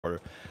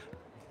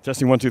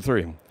Testing 1, 2,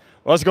 3.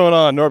 What's going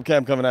on?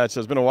 NorbCam coming at you.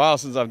 It's been a while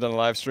since I've done a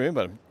live stream,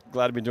 but I'm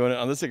glad to be doing it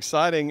on this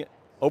exciting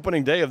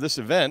opening day of this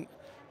event.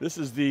 This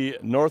is the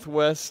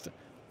Northwest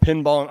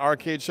Pinball and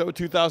Arcade Show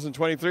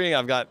 2023.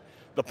 I've got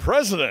the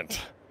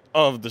president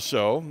of the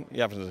show. He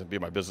happens to be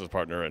my business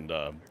partner and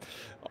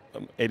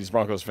 80s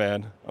Broncos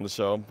fan on the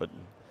show. But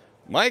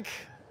Mike,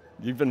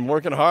 you've been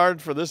working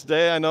hard for this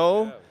day, I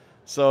know. Yeah.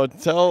 So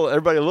tell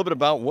everybody a little bit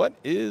about what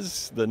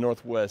is the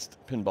Northwest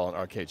Pinball and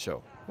Arcade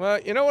Show. Well,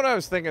 you know what I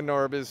was thinking,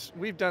 Norb, is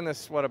we've done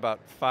this,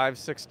 about 5,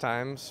 6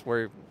 times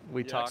where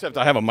we talk. Except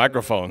I have a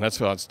microphone. That's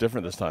why it's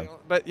different this time.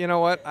 But you know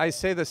what? I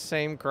say the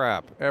same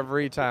crap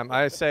every time.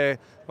 I say,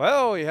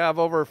 well, we have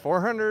over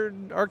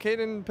 400 arcade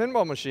and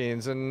pinball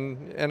machines,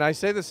 and I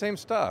say the same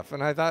stuff.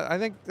 And I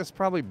think that's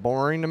probably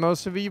boring to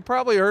most of you. You've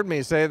probably heard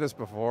me say this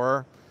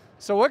before.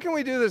 So what can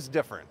we do that's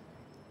different?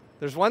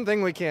 There's one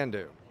thing we can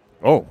do.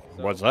 Oh,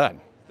 so what's that?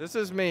 This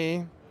is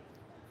me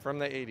from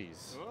the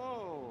 80s.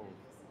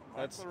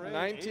 That's Lorraine,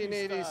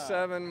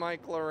 1987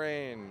 Mike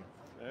Lorraine.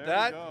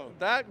 There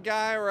that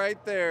guy right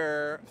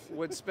there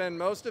would spend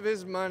most of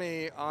his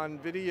money on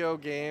video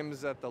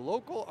games at the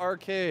local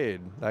arcade.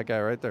 That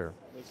guy right there.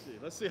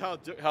 Let's see how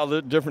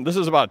different. This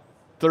is about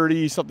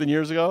 30-something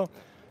years ago.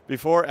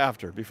 Before,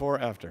 after. We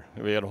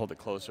got to hold it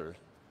closer.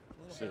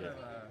 There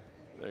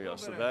you go.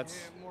 So that's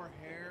more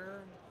hair.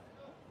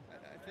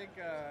 I think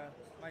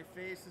my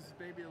face is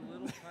maybe a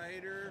little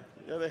tighter.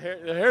 Yeah, the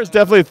hair is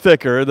definitely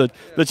thicker.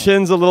 The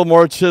chin's a little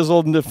more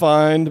chiseled and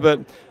defined, but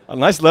a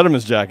nice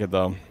Letterman's jacket,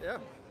 though.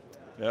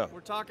 Yeah.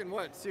 We're talking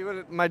what? See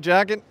what my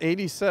jacket?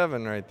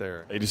 87 right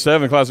there.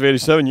 87, class of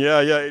 87. Yeah,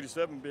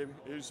 87, baby.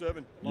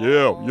 87.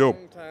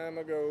 Long time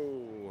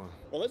ago.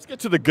 Well, let's get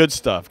to the good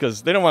stuff,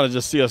 because they don't want to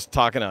just see us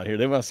talking out here.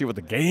 They want to see what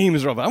the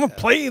games are about. I'm going to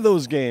play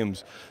those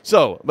games.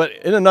 So, but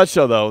in a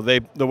nutshell, though,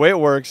 the way it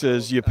works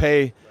is you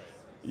pay.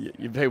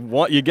 You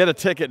get a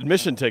ticket,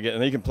 admission ticket,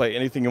 and then you can play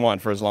anything you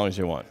want for as long as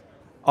you want.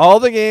 All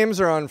the games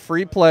are on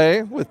free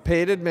play with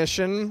paid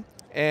admission,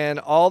 and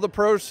all the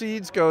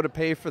proceeds go to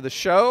pay for the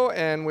show,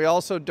 and we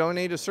also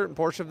donate a certain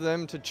portion of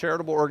them to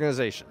charitable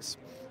organizations.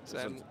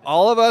 And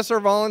all of us are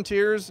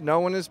volunteers. No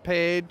one is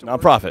paid.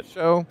 Nonprofit.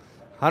 Show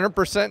 100%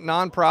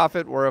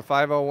 nonprofit. We're a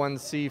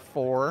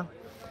 501c4,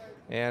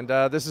 and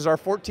this is our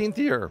 14th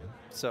year.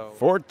 So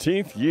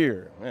 14th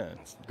year, man,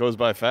 it goes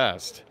by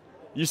fast.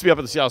 Used to be up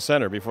at the Seahawks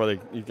Center before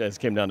you guys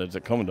came down to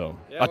Tacoma Dome.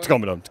 Yeah,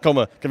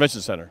 Tacoma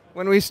Convention Center.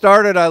 When we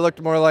started, I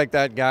looked more like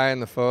that guy in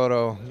the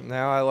photo.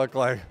 Now I look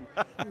like...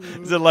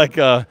 Is it like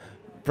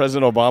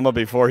President Obama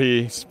before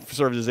he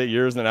served his 8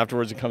 years, and then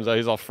afterwards he comes out,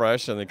 he's all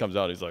fresh, and then he comes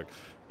out, he's like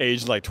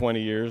aged like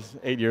 20 years,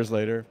 8 years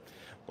later.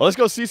 Well, let's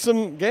go see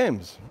some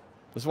games.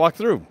 Let's walk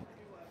through.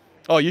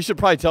 Oh, you should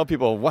probably tell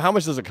people, well, how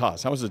much does it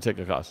cost? How much does a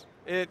ticket cost?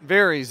 It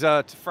varies.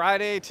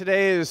 Friday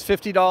today is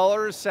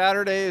 $50.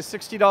 Saturday is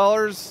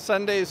 $60.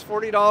 Sunday is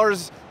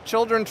 $40.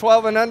 Children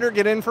 12 and under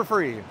get in for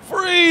free.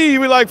 Free!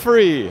 We like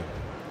free.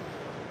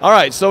 All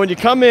right, so when you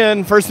come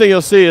in, first thing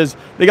you'll see is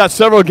they got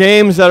several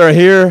games that are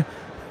here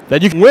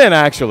that you can win,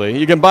 actually.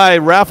 You can buy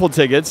raffle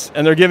tickets,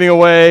 and they're giving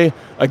away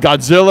a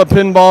Godzilla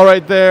pinball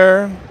right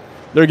there.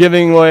 They're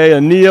giving away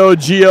a Neo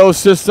Geo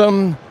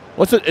system.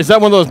 What's it? Is that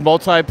one of those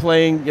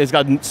multi-playing? It's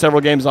got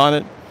several games on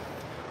it.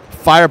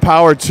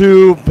 Firepower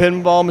 2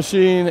 pinball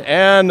machine,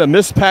 and a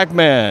Miss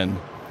Pac-Man.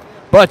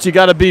 But you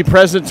got to be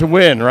present to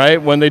win,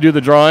 right, when they do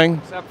the drawing?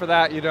 Except for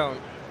that, you don't.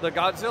 The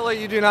Godzilla,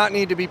 you do not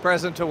need to be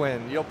present to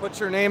win. You'll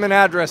put your name and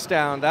address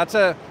down. That's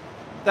a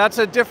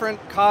different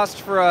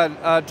cost for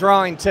a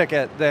drawing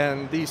ticket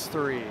than these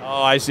three.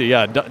 Oh, I see.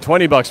 Yeah,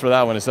 $20 for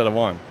that one instead of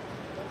one.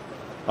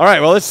 All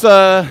right, well,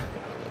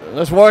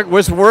 let's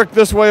work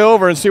this way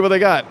over and see what they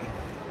got.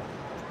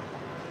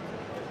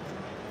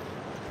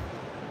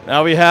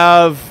 Now we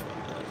have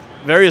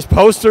various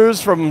posters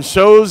from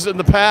shows in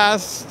the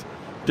past,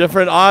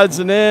 different odds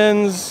and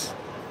ends,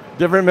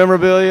 different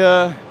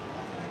memorabilia.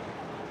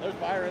 There's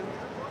Byron.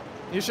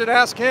 You should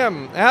ask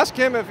him. Ask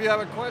him if you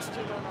have a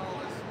question on all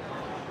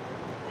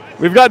this.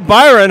 We've got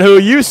Byron, who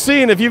you've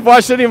seen. If you've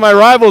watched any of my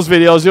Rivals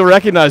videos, you'll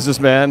recognize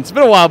this man. It's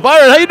been a while.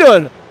 Byron, how you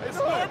doing? It's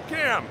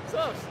NorbCam.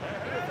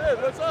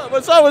 What's up?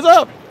 What's up? What's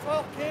up?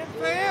 12-cam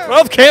fan.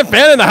 12-cam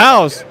fan in the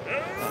house.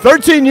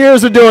 13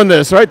 years of doing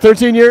this, right?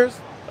 13 years?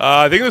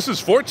 I think this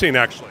is 14,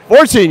 actually.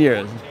 14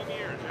 years. 14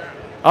 years, yeah.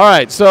 All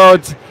right, so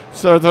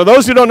for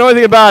those who don't know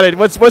anything about it,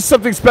 what's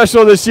something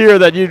special this year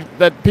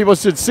that people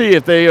should see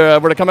if they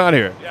were to come out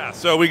here? Yeah,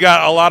 so we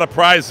got a lot of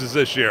prizes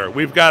this year.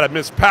 We've got a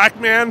Miss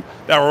Pac-Man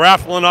that we're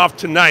raffling off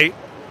tonight.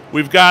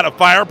 We've got a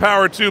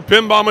Firepower 2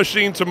 pinball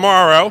machine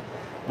tomorrow.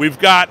 We've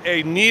got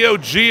a Neo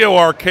Geo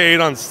arcade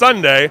on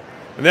Sunday.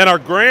 And then our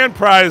grand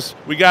prize,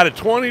 we got a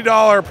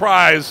 $20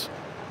 prize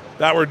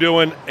that we're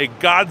doing a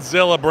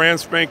Godzilla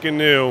brand spanking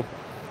new.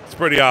 It's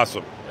pretty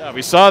awesome. Yeah,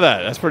 we saw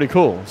that. That's pretty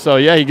cool. So,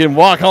 yeah, you can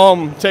walk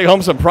home, take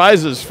home some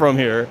prizes from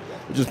here,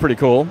 which is pretty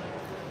cool.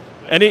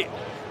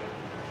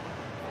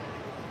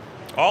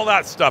 All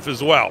that stuff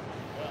as well.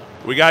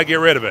 We got to get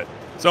rid of it.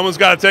 Someone's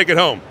got to take it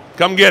home.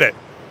 Come get it.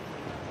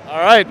 All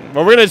right.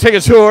 Well, we're going to take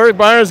a tour.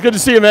 Byron, it's good to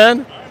see you,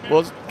 man.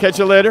 We'll catch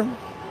you later.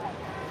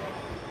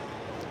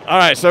 All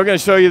right, so we're going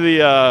to show you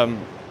the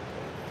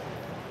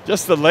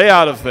just the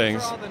layout of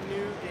things.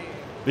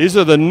 These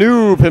are the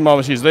new pinball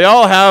machines. They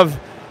all have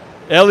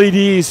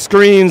LED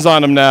screens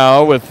on them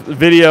now with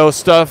video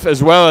stuff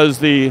as well as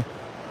the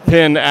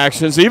pin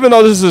action. So even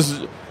though this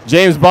is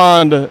James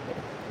Bond,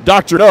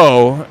 Dr.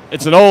 No,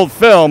 it's an old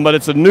film, but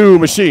it's a new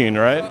machine,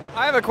 right?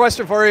 I have a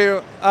question for you.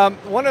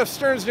 One of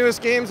Stern's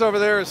newest games over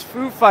there is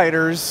Foo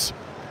Fighters.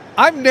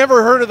 I've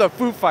never heard of the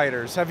Foo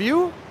Fighters. Have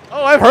you?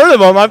 Oh, I've heard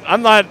of them.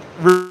 I'm not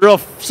real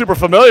super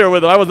familiar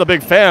with them. I wasn't a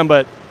big fan,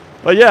 but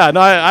yeah,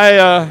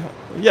 no,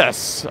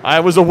 yes, I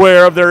was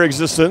aware of their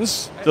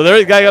existence. So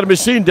there, guy got a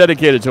machine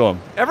dedicated to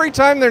them. Every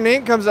time their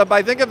name comes up,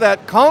 I think of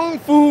that Kung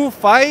Fu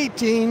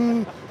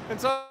Fighting.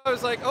 And so I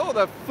was like, oh,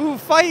 the Foo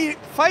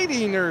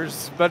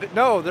Fightingers. But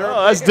no, they're...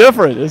 Oh, that's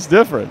different. It's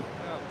different.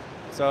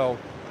 So,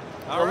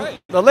 all right.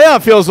 The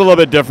layout feels a little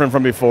bit different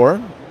from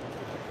before.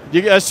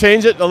 You guys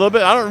change it a little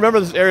bit? I don't remember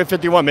this Area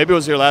 51. Maybe it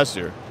was here last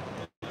year.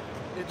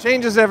 It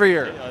changes every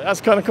year. Yeah,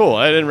 that's kind of cool.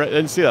 I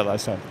didn't see that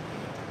last time.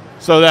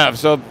 So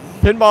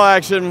pinball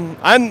action.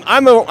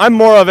 I'm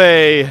more of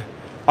a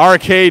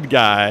arcade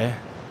guy.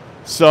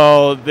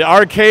 So the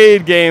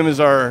arcade games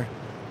are,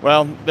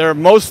 well, they're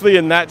mostly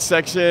in that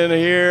section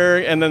here,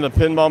 and then the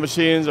pinball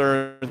machines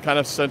are kind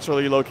of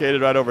centrally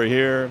located right over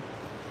here.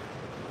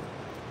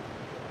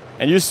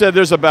 And you said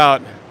there's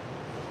about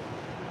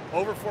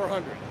over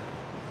 400.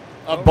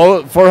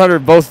 Both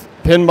 400 both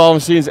pinball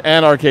machines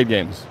and arcade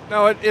games.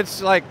 No,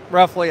 it's like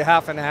roughly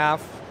half and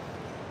half.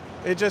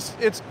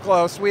 It's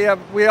close. We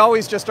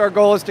always just, our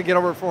goal is to get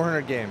over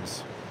 400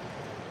 games.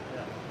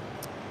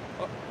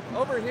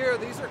 Over here,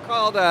 these are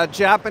called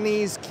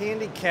Japanese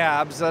candy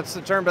cabs. That's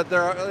the term, but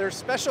they're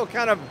special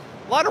kind of,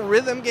 a lot of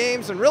rhythm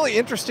games and really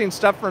interesting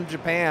stuff from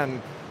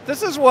Japan.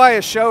 This is why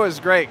a show is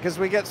great, because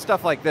we get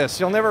stuff like this.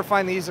 You'll never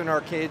find these in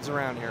arcades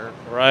around here.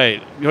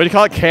 Right. What do you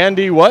call it?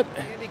 Candy what?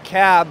 Candy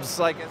cabs,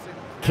 like as in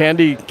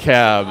candy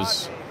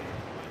cabs.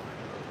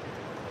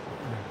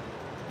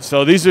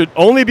 So these would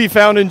only be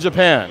found in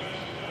Japan.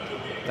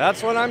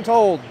 That's what I'm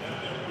told.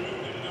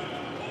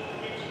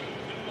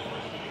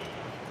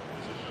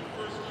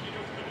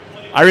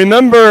 I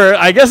remember,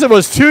 I guess it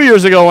was 2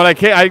 years ago when I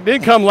came. I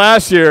didn't come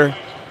last year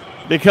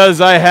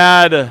because I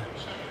had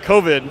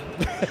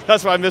COVID.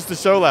 That's why I missed the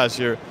show last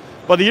year.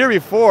 But the year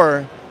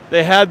before,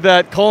 they had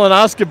that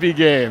colonoscopy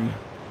game.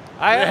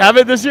 I have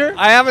it this year?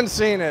 I haven't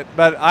seen it,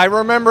 but I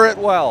remember it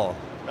well.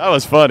 That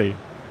was funny.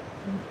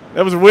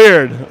 That was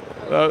weird.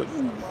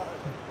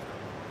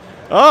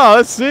 Oh,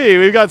 let's see.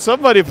 We've got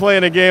somebody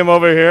playing a game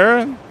over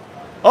here.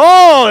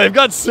 Oh, they've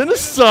got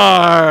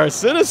Sinistar.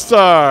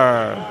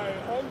 Sinistar.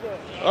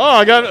 Oh,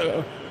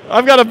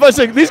 I've got a bunch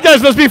of, these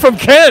guys must be from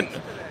Kent.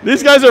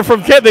 These guys are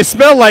from Kent. They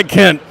smell like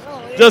Kent.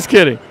 Just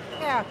kidding.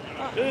 Yeah.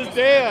 This is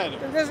Dan.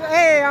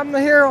 Hey, I'm the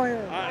hero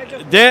here.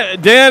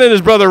 Dan and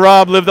his brother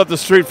Rob lived up the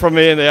street from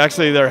me, and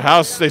their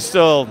house they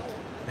still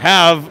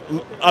have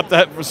up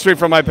that street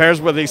from my parents,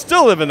 but they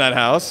still live in that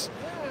house.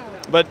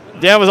 But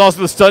Dan was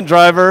also the stunt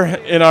driver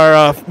in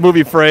our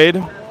movie Frayed.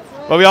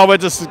 But we all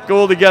went to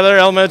school together,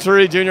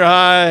 elementary, junior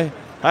high,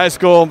 high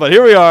school. But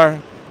here we are.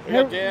 We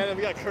got Dan and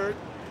we got Kurt.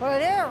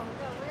 Right here.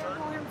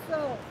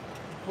 Himself.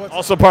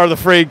 Also part of the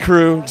Frayed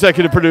crew,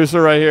 executive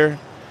producer right here.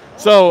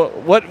 So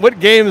what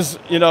games,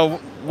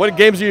 what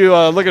games are you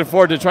looking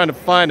forward to trying to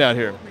find out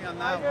here?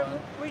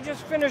 We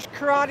just finished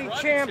Karate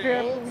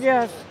Champion,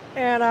 yes.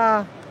 And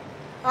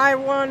I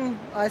won,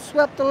 I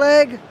swept the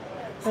leg.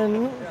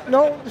 And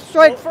no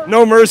strike for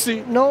no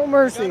mercy. No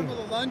mercy. Got him with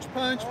a lunge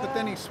punch, but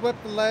then he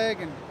swept the leg,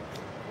 and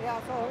yeah,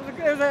 so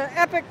it was an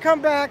epic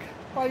comeback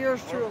by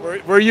yours truly.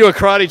 Were you a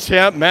karate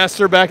champ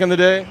master back in the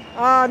day?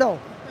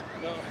 No.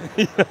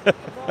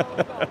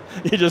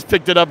 You just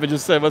picked it up and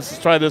just said, let's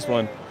try this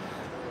one.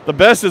 The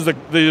best is the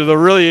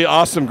really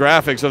awesome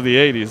graphics of the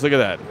 80s. Look at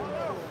that.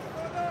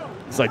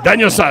 It's like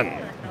Daniel-san.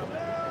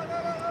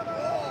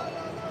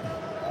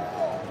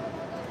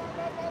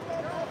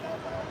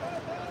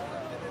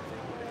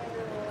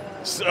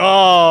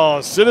 Oh,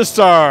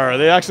 Sinistar.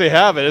 They actually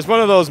have it. It's one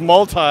of those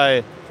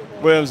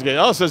multi-whims games.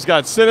 Oh, so it's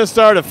got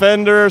Sinistar,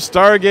 Defender,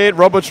 Stargate,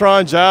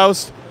 Robotron,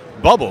 Joust,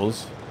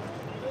 Bubbles.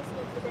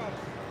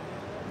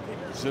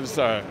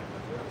 Sinistar.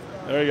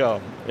 There you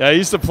go. Yeah, I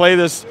used to play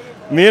this.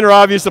 Me and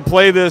Rob used to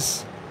play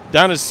this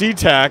down at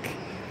SeaTac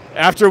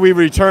after we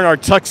return our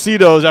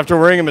tuxedos after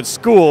wearing them at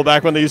school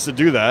back when they used to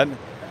do that.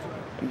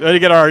 Then you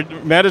get our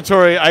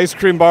mandatory ice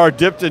cream bar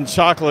dipped in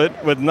chocolate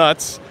with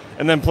nuts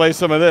and then play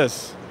some of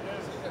this.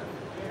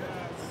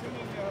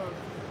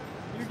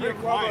 Very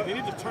quiet. They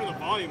need to turn the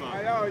volume up.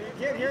 I know, you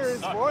can't hear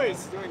his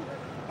voice doing,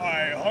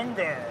 I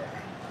hunger.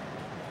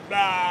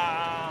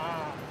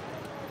 Bah.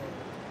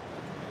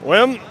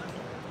 Wim,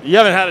 you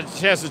haven't had a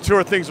chance to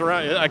tour things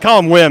around. I call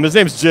him Wim. His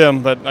name's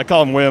Jim, but I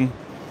call him Wim.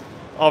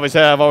 Always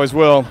have, always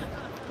will.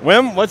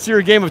 Wim, what's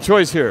your game of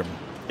choice here?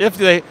 If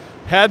they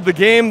had the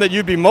game that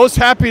you'd be most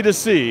happy to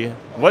see,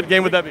 what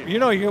game would that be?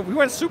 we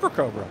went Super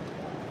Cobra.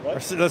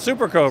 What? The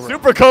Super Cobra.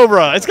 Super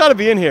Cobra. It's got to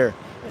be in here.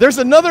 There's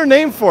another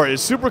name for it.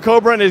 It's Super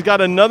Cobra, and it's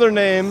got another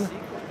name.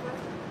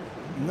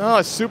 No,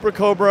 it's Super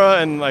Cobra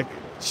and like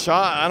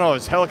I don't know.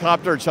 It's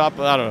helicopter or chop.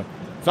 I don't know.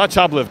 It's not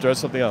chop lifter. It's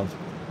something else.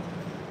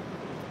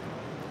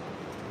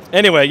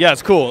 Anyway, yeah,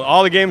 it's cool.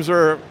 All the games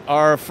are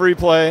free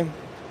play.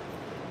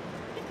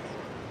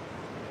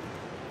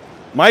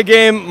 My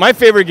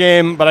favorite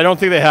game, but I don't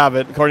think they have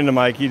it, according to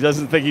Mike. He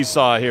doesn't think he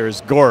saw it here,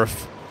 is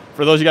Gorf.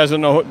 For those of you guys who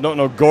don't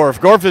know Gorf,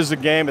 Gorf is a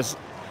game. It's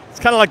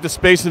kind of like the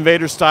Space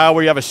Invaders style,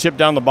 where you have a ship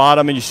down the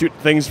bottom and you shoot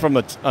things from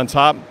on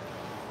top.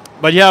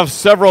 But you have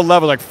several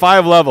levels, like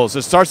 5 levels.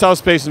 It starts out with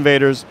Space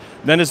Invaders,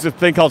 then it's the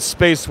thing called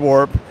Space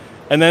Warp,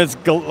 and then it's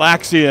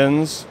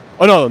Galaxians.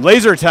 Oh no,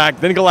 Laser Attack,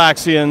 then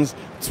Galaxians,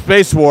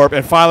 Space Warp,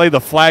 and finally the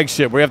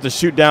flagship, where you have to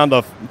shoot down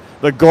the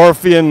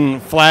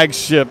Gorfian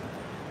flagship.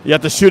 You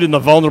have to shoot in the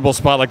vulnerable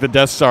spot like the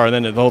Death Star, and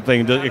then the whole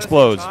thing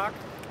explodes.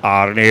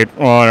 I need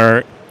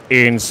water,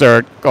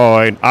 insert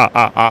coin,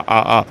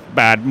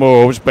 bad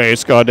move,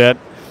 Space Cadet.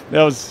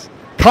 That was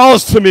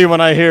calls to me when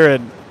I hear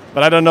it,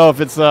 but I don't know if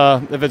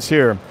it's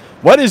here.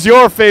 What is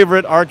your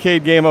favorite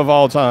arcade game of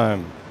all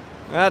time?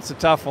 That's a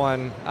tough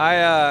one.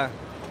 I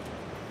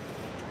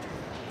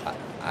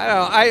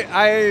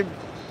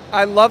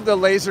love the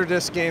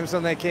Laserdisc games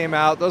when they came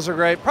out. Those are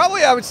great.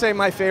 Probably I would say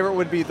my favorite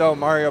would be though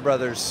Mario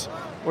Brothers,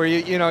 where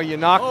you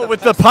knock. Oh,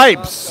 with the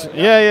pipes.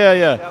 Yeah.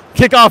 Yep.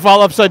 Kick off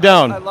all upside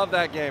down. I love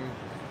that game.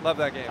 Love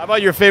that game. How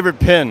about your favorite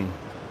pin?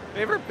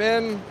 Favorite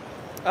pin?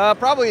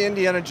 Probably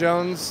Indiana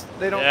Jones.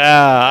 They don't.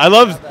 Yeah,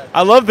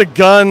 I love the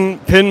gun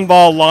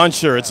pinball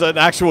launcher. It's an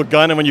actual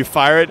gun, and when you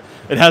fire it,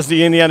 it has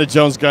the Indiana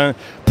Jones gun.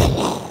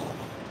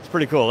 It's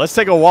pretty cool. Let's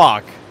take a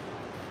walk.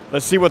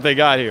 Let's see what they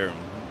got here.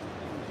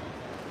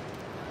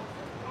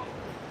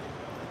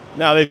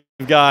 Now they've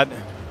got.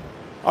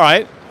 All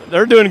right,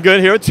 they're doing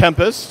good here with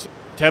Tempest.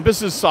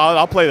 Tempest is solid.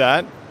 I'll play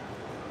that.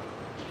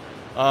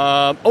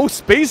 Oh,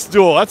 Space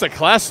Duel. That's a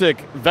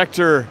classic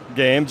vector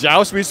game.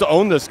 Joust, we used to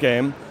own this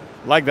game.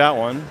 Like that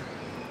one.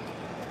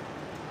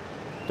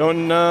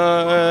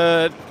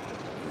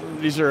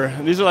 These are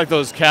like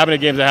those cabinet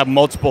games that have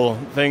multiple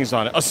things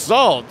on it.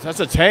 Assault. That's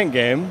a tank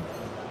game.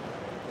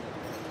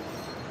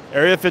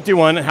 Area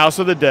 51, House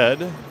of the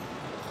Dead.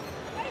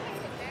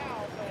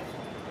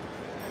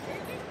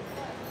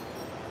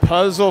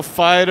 Puzzle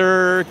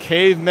Fighter,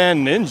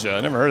 Caveman Ninja.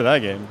 I never heard of that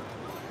game.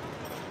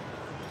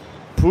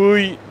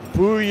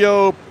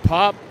 Puyo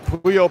Pop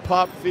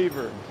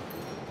Fever.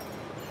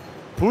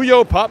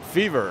 Puyo Pop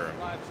Fever.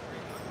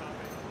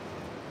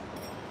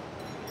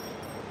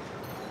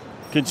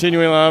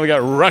 Continuing on, we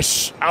got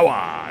Rush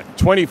Hour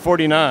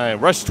 2049.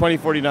 Rush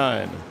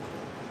 2049.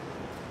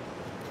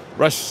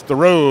 Rush the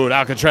Road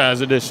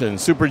Alcatraz Edition.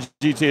 Super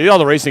GT. All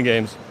the racing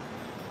games.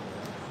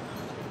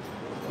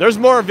 There's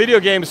more video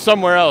games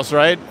somewhere else,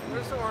 right?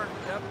 There's more.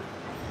 Yep.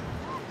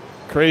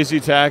 Crazy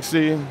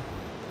Taxi.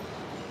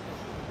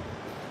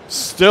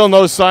 Still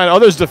no sign. Oh,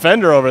 there's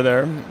Defender over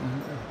there.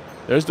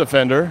 There's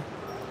Defender.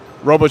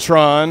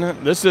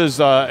 Robotron. This is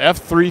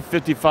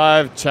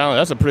F355 Challenge.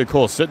 That's a pretty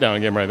cool sit-down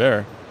game right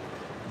there.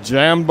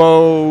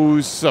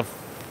 Jambo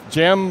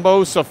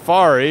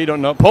Safari.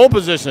 Don't know. Pole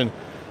Position.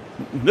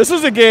 This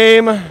is a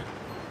game.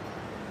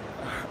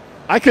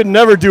 I could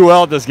never do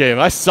well at this game.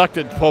 I sucked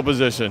at pole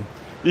position.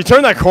 You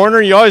turn that corner,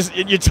 and you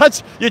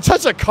touch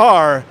a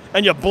car,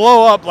 and you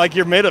blow up like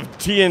you're made of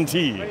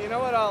TNT. But you know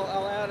what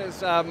I'll add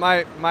is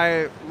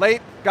my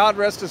late, God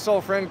rest his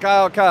soul, friend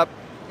Kyle Cupp,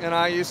 and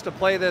I used to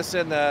play this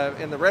in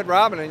the Red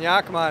Robin in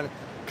Yakima. And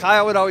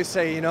Kyle would always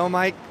say, you know,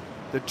 Mike,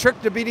 the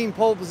trick to beating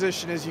pole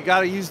position is you got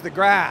to use the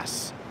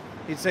grass.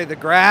 He'd say the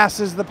grass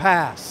is the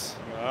pass.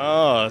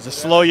 Oh, to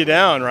slow you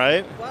down,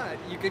 right? But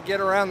you could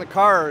get around the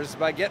cars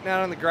by getting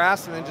out on the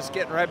grass and then just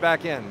getting right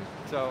back in.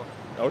 So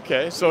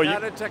okay, so you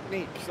had a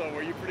technique. So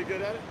were you pretty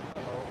good at it?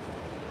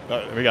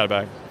 We got it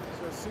back.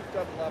 So souped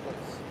up levels.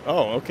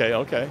 Oh,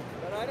 okay.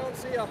 But I don't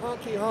see a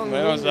honky hung.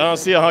 I don't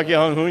see a honky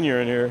hung junior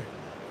in here.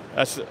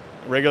 That's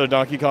regular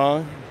Donkey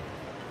Kong.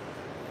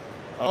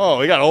 Oh,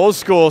 we got old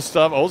school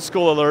stuff. Old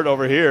school alert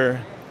over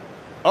here.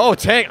 Oh,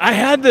 Tank. I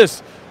had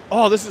this.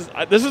 Oh, this is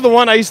the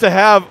one I used to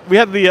have. We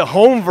had the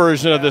home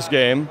version of this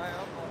game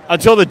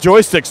until the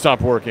joystick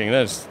stopped working.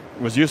 That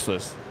was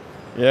useless.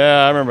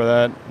 Yeah, I remember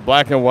that.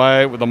 Black and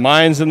white with the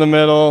mines in the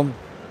middle.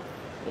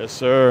 Yes,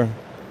 sir.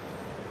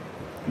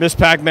 Miss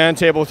Pac-Man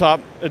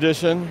Tabletop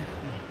Edition.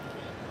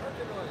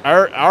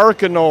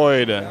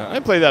 Arkanoid. I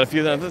played that a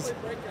few times.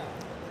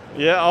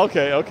 Yeah,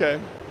 okay.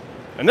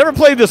 I never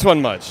played this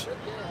one much.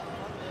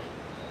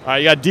 All right,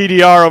 you got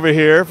DDR over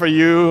here for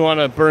you who want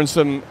to burn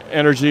some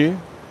energy.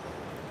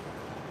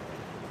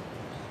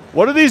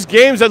 What are these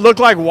games that look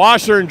like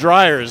washer and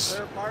dryers?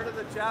 They're part of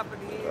the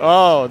Japanese.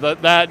 Oh, the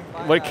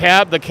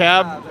cab thing?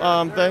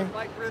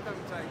 Like rhythm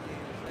type games.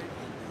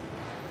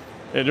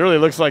 It really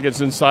looks like it's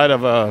inside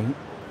of a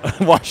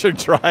washer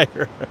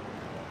dryer.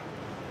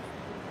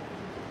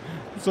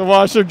 It's a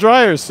washer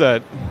dryer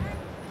set.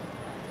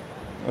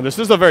 Well, this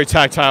is a very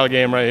tactile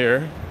game right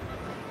here.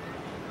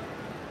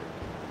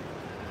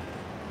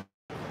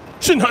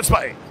 Shin Hot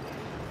Spy.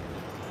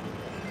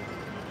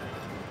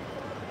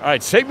 All right,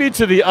 take me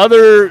to the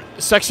other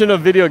section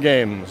of video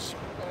games.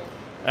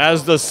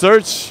 As the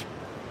search,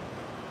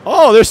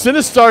 oh, there's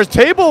Sinistar's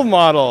table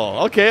model.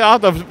 Okay, I'll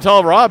have to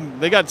tell Rob,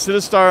 they got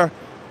Sinistar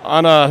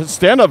on a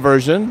stand-up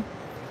version.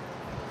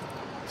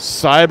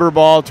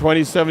 Cyberball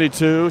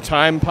 2072,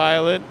 Time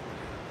Pilot.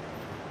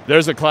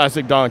 There's a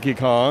classic Donkey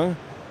Kong.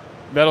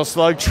 Metal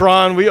Slug,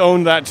 Tron, we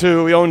own that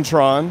too. We own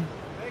Tron.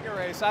 Omega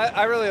Race,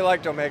 I really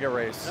liked Omega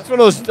Race. That's one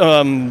of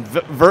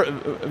those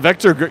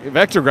vector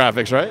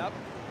graphics, right? Yep.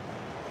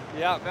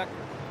 Yeah, Vector.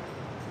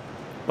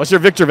 What's your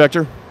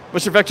Vector?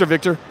 What's your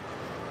Vector?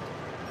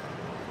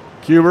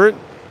 Qbert.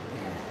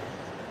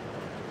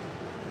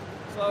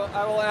 So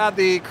I will add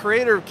the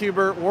creator of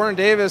Qbert, Warren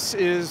Davis,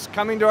 is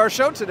coming to our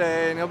show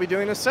today, and he'll be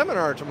doing a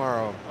seminar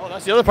tomorrow. Oh,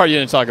 that's the other part you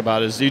didn't talk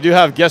about is you do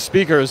have guest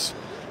speakers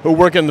who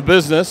work in the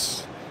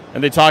business,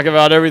 and they talk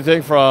about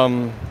everything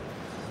from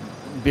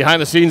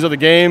behind the scenes of the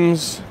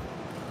games,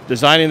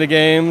 designing the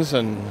games,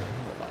 and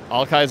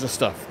all kinds of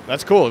stuff.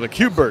 That's cool, the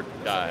Qbert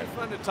guy. It's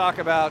fun to talk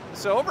about.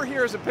 So over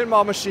here is a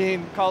pinball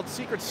machine called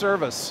Secret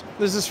Service.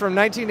 This is from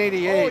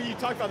 1988. Oh, you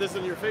talked about this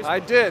in your Facebook.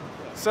 I did.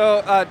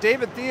 So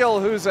David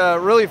Thiel, who's a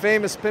really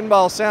famous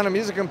pinball sound and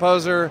music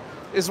composer,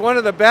 is one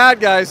of the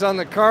bad guys on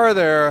the car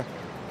there.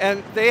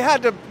 And they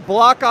had to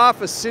block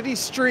off a city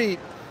street,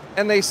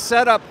 and they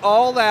set up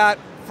all that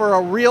for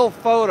a real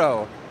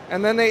photo.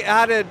 And then they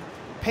added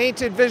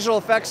painted visual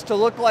effects to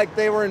look like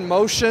they were in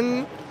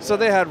motion. So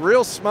they had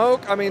real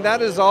smoke. I mean,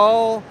 that is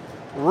all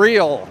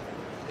real,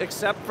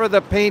 except for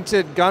the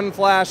painted gun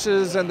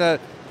flashes and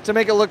to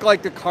make it look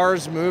like the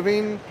car's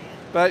moving.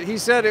 But he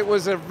said it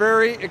was a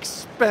very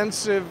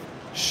expensive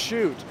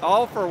shoot,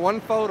 all for one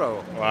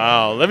photo.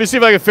 Wow. Let me see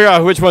if I can figure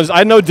out which ones.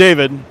 I know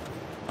David.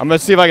 I'm going to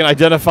see if I can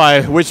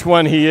identify which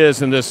one he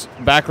is in this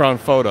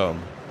background photo. All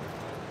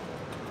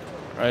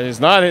right, he's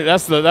not.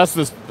 That's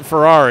the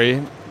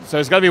Ferrari. So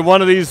it's got to be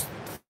one of these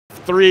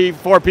 3,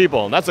 4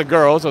 people. And that's a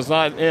girl, so it's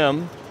not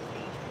him.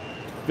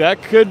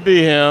 That could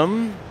be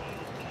him.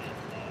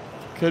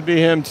 Could be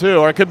him too,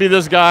 or it could be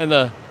this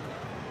guy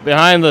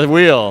behind the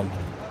wheel.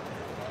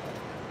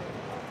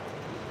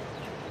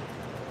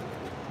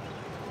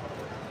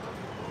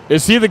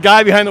 Is he the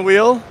guy behind the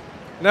wheel?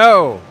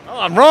 No. Oh,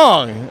 I'm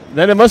wrong.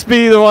 Then it must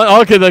be the one.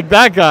 Okay,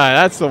 that guy.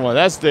 That's the one.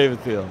 That's David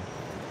Thiel.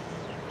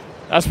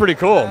 That's pretty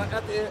cool.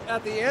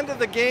 At the end of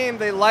the game,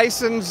 they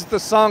licensed the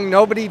song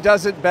 "Nobody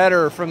Does It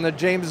Better" from the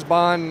James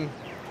Bond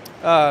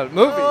movie.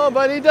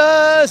 Nobody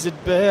does it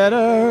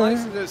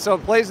better. So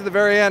it plays at the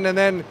very end, and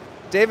then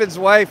David's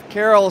wife,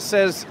 Carol,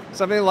 says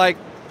something like,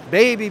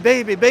 "Baby,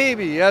 baby,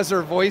 baby," as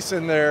her voice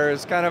in there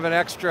is kind of an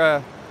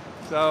extra.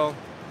 So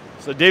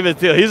David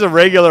Thiel, he's a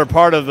regular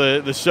part of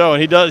the show,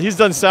 and he's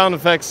done sound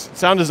effects,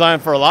 sound design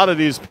for a lot of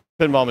these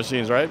pinball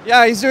machines, right?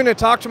 Yeah, he's doing a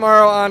talk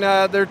tomorrow on,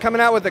 they're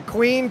coming out with the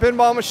Queen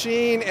pinball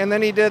machine, and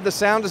then he did the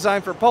sound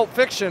design for Pulp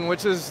Fiction,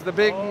 which is the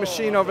big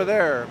machine over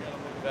there.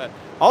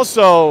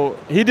 Also,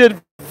 he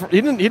did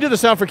the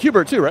sound for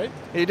Qbert too, right?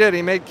 He did.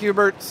 He made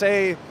Qbert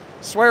say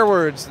swear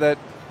words that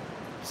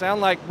sound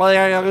like.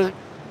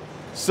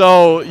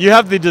 So you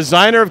have the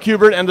designer of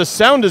Qbert and the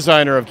sound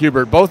designer of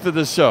Qbert, both at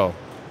this show.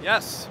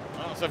 Yes.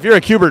 So if you're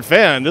a Qbert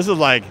fan, this is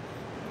like,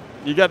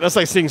 that's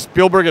like seeing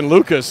Spielberg and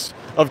Lucas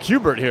of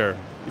Qbert here.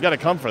 You got to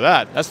come for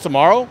that. That's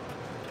tomorrow?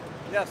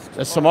 Yes.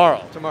 That's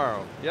tomorrow.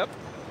 Tomorrow. Yep.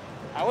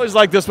 I always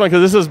like this one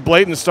because this is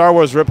blatant Star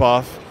Wars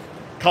ripoff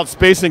called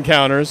Space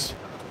Encounters.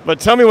 But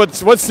tell me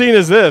what scene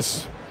is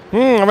this?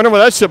 I wonder what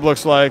that ship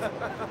looks like.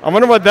 I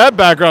wonder what that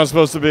background's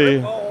supposed to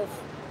be.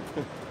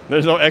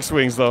 There's no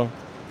X-Wings though.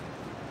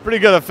 Pretty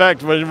good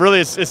effect, but really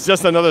it's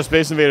just another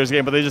Space Invaders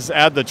game, but they just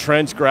add the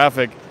trench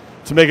graphic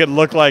to make it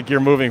look like you're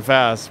moving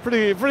fast.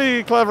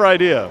 Pretty clever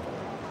idea.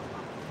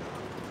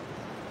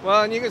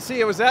 Well, and you can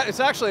see it's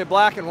actually a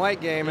black and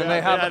white game, and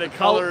they have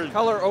color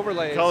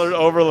overlays. Colored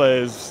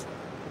overlays.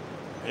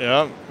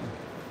 Yeah.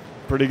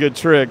 Pretty good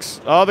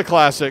tricks. Oh, the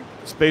classic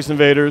Space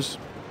Invaders.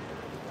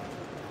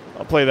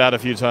 I'll play that a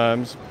few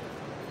times.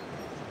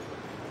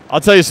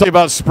 I'll tell you something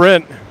about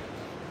Sprint.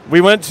 We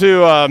went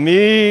to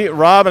me,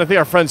 Rob, and I think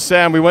our friend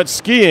Sam. We went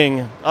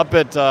skiing up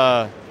at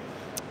not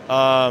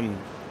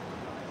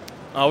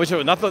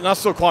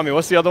Snoqualmie.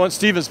 What's the other one?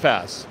 Stevens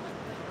Pass.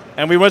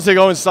 And we went to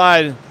go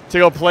inside to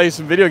go play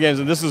some video games,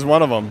 and this is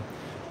one of them.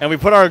 And we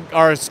put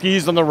our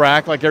skis on the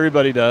rack like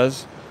everybody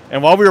does.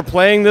 And while we were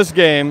playing this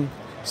game,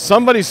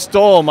 somebody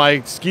stole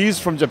my skis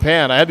from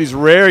Japan. I had these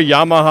rare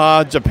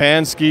Yamaha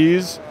Japan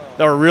skis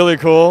that were really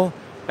cool,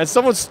 and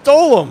someone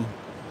stole them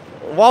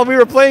while we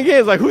were playing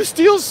games. Like, who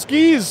steals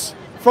skis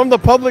from the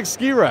public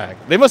ski rack?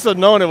 They must have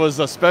known it was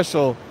a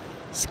special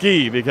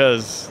ski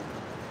because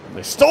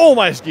they stole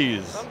my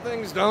skis. Some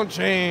things don't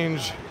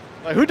change.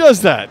 Like, who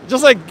does that?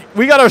 Just like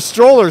we got our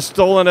stroller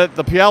stolen at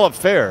the Puyallup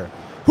Fair.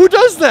 Who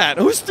does that?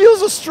 Who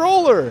steals a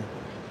stroller?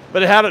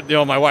 But it had,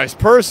 my wife's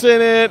purse in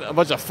it, a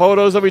bunch of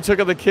photos that we took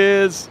of the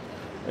kids,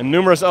 and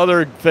numerous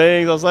other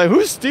things. I was like,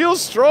 who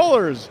steals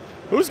strollers?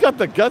 Who's got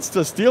the guts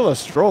to steal a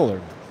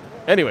stroller?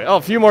 Anyway,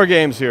 a few more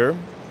games here.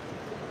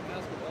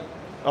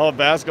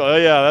 Basketball. Oh,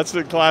 yeah, that's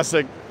the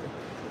classic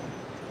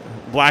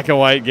black and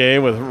white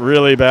game with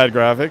really bad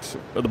graphics.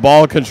 The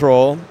ball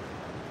control.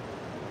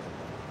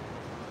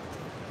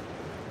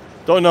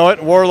 Don't know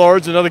it.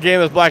 Warlords, another game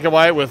that's black and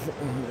white with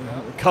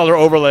color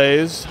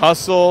overlays.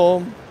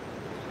 Hustle,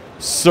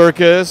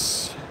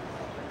 Circus.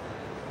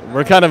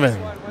 We're kind of in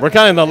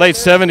the late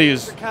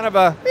 70s. Kind of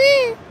a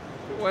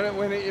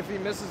if he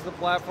misses the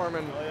platform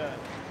and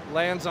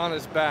lands on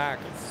his back.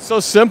 So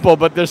simple,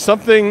 but there's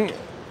something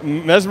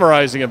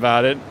mesmerizing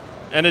about it,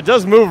 and it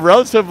does move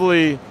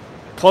relatively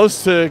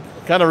close to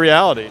kind of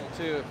reality.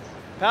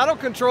 Paddle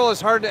control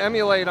is hard to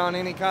emulate on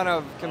any kind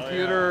of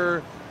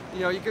computer.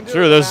 You know, you can do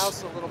True, it with the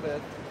mouse a little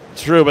bit.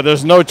 True, but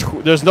there's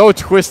no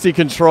twisty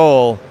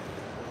control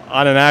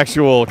on an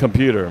actual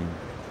computer.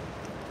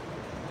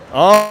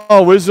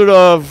 Oh, Wizard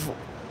of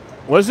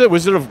Gore?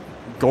 Wizard of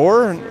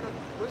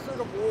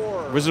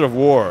War. Wizard of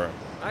War.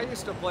 I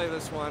used to play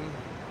this one.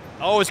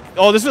 Oh,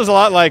 this is a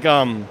lot like It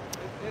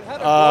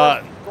had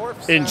a Gorf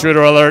sound.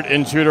 Intruder Alert.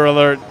 Kind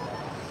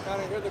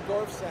of hear the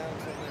Gorf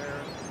sounds in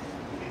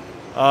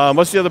there.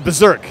 What's the other?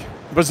 Berserk.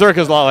 Berserk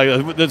is a lot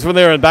like that's when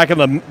they were back in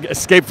the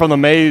Escape from the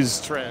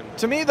Maze trend.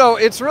 To me, though,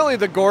 it's really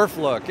the Gorf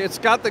look. It's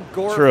got the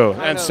Gorf True,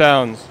 kind and of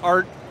sounds.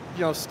 art,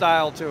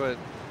 style to it.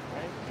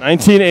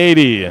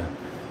 1980.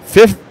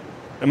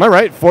 Am I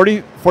right?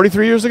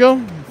 43 years ago?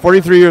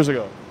 43 years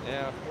ago.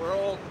 Yeah, we're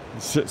old.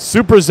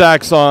 Super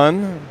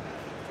Zaxxon.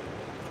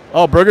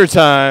 Oh, Burger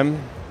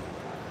Time.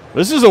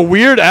 This is a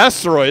weird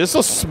asteroid. It's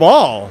so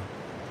small.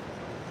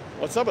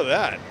 What's up with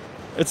that?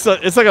 It's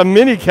like a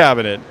mini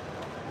cabinet.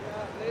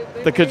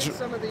 They made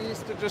some of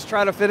these to just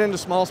try to fit into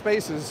small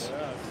spaces.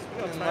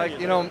 Yeah, and like,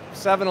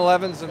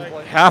 7-Elevens and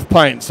like half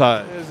pint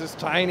size. It's just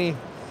tiny,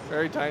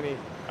 very tiny.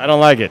 I don't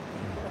like it.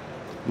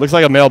 Looks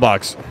like a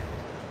mailbox.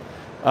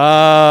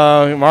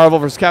 Marvel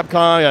vs.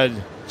 Capcom.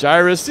 Yeah,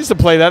 Gyrus. Used to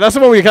play that. That's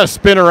the one where you kind of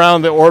spin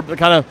around the orb.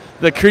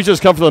 The creatures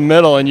come from the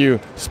middle and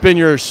you spin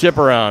your ship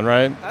around,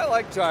 right? I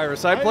like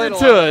Gyrus. I played did a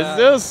too. lot of that.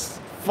 It was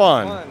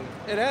fun.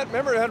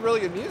 Remember, it had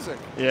really good music.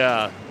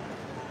 Yeah.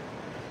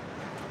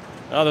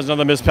 Oh, there's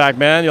another Miss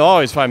Pac-Man. You'll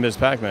always find Miss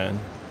Pac-Man.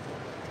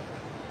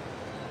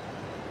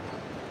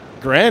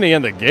 Granny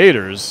and the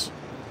Gators.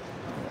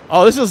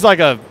 Oh, this is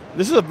really a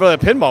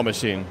pinball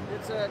machine.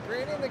 It's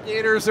Granny and the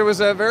Gators. There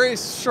was a very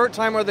short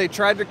time where they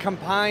tried to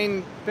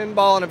combine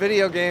pinball and a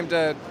video game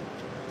to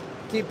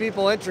keep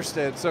people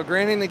interested. So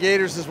Granny and the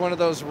Gators is one of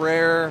those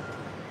rare.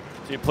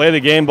 So you play the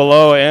game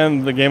below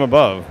and the game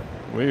above.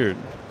 Weird.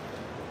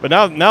 But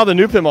now the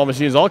new pinball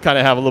machines all kind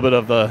of have a little bit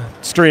of the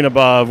screen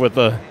above with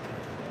the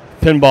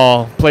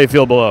pinball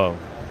playfield below.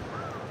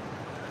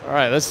 All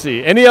right, let's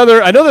see. Any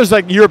other? I know there's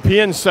like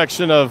European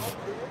section of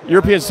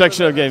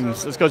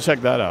games. Let's go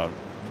check that out.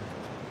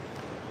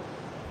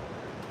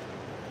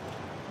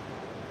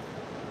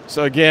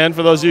 So again,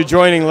 for those of you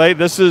joining late,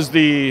 this is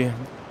the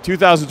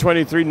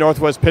 2023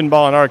 Northwest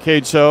Pinball and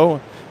Arcade Show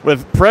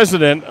with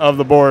President of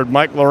the board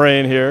Mike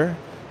Lorraine here,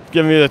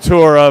 giving me the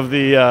tour of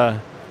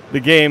the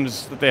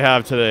games that they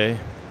have today,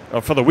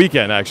 for the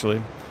weekend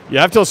actually. You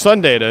have till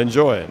Sunday to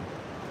enjoy it.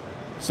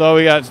 So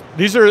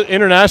these are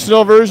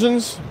international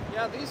versions.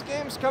 Yeah, these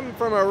games come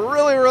from a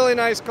really, really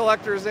nice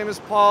collector. His name is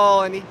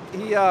Paul, and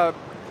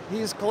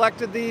he's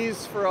collected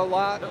these for a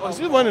lot. Oh, is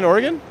he the one in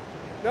Oregon?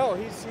 No,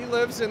 he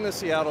lives in the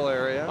Seattle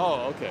area.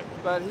 Oh, okay.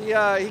 But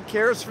he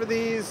cares for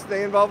these.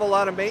 They involve a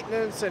lot of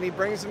maintenance, and he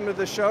brings them to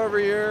the show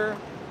every year.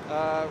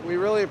 We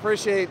really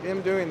appreciate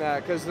him doing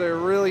that because they're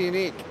really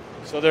unique.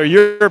 So they're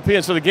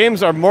European. So the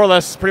games are more or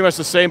less pretty much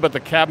the same, but the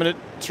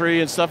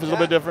cabinetry and stuff is a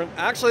little bit different.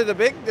 Actually, the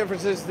big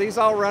difference is these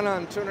all run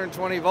on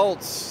 220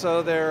 volts,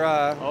 so they're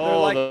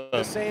like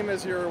the same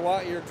as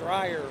your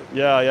dryer.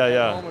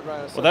 Yeah.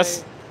 So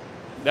well,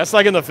 that's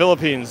like in the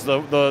Philippines.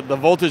 The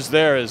voltage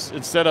there is,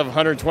 instead of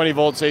 120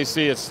 volts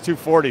AC, it's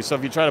 240. So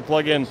if you try to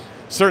plug in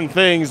certain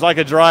things like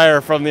a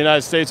dryer from the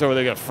United States over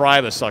there, you're gonna fry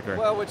the sucker.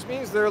 Well, which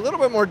means they're a little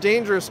bit more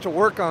dangerous to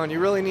work on.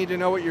 You really need to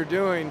know what you're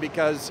doing,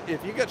 because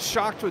if you get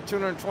shocked with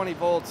 220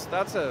 volts,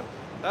 that's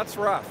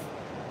rough.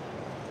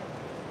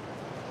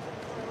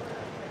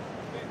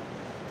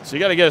 So you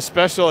got to get a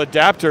special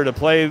adapter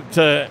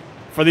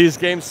for these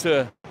games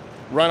to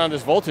run on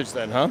this voltage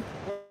then, huh?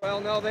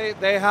 Well, no,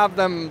 they have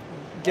them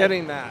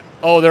getting that.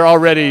 Oh, they're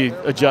already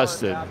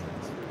adjusted.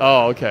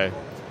 Oh, okay.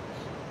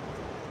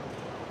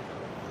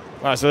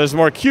 All right, so there's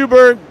more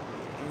Q*bert.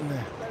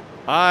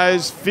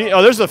 Eyes.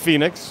 There's a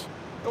Phoenix.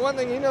 The one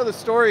thing, the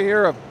story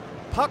here of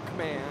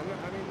Puck-Man.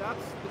 I mean,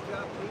 that's the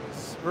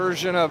Japanese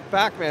version of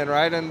Pac-Man,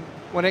 right? And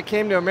when it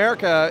came to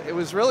America, it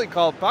was really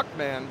called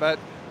Puck-Man, but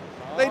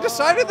they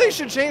decided they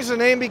should change the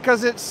name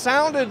because it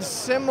sounded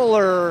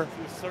similar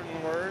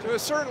to a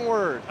certain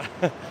word.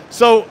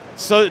 So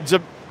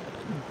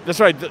that's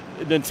right.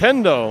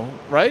 Nintendo,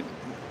 right?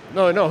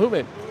 No, who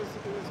made?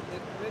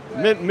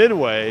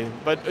 Midway,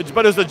 but it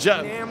was a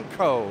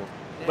Namco.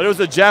 But it was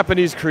a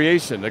Japanese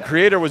creation. The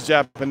creator was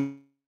Japanese.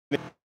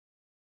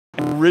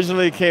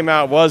 Originally came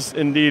out was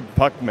indeed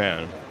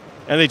Puck-Man,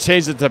 and they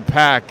changed it to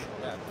Pac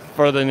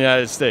for the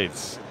United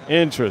States.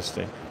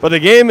 Interesting. But the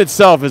game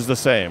itself is the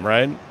same,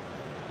 right?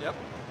 Yep.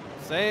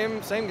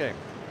 Same game.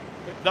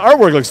 The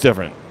artwork looks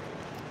different.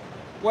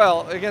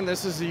 Well, again,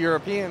 this is a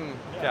European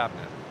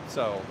cabinet,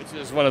 so. Which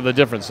is one of the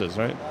differences,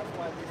 right?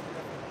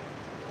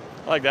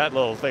 I like that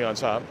little thing on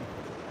top.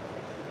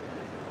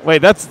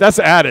 Wait, that's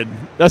added.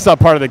 That's not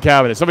part of the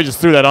cabinet. Somebody just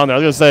threw that on there. I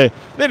was gonna say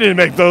they didn't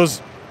make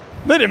those.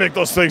 They didn't make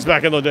those things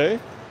back in the day.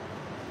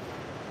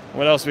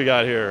 What else we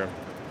got here?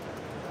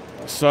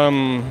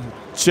 Some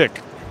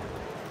chick.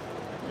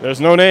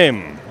 There's no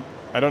name.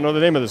 I don't know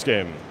the name of this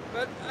game.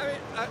 But I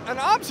mean, an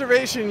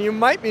observation you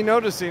might be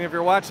noticing if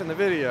you're watching the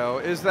video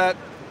is that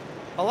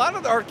a lot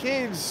of the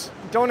arcades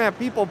don't have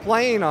people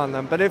playing on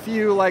them. But if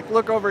you like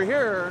look over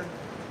here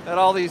at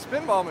all these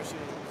pinball machines,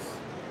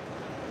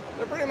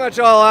 they're pretty much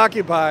all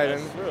occupied.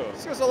 That's true.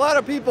 It's because a lot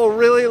of people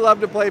really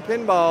love to play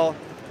pinball,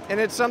 and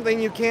it's something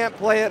you can't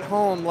play at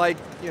home. Like,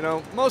 you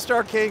know, most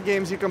arcade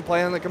games you can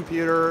play on the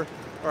computer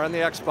or on the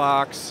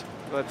Xbox,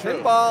 but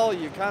pinball,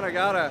 you kind of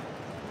gotta.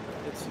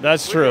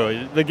 That's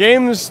true. The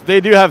games,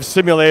 they do have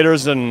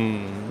simulators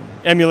and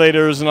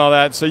emulators and all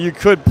that, so you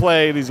could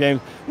play these games.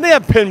 And they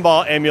have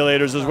pinball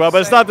emulators as well, but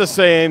it's not the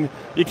same.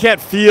 You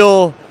can't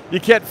feel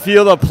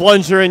the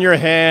plunger in your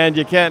hand.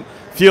 You can't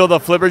feel the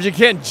flippers. You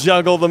can't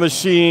juggle the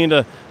machine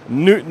to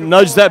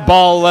nudge that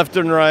ball left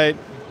and right.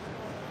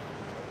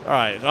 All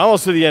right,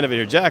 almost to the end of it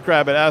here.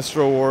 Jackrabbit,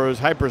 Astro Wars,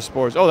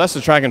 Hypersports. Oh, that's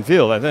the track and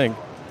field, I think.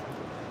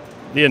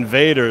 The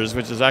Invaders,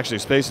 which is actually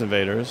Space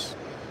Invaders.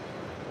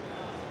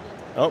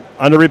 Oh,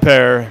 under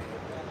repair.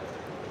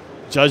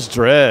 Judge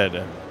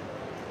Dredd.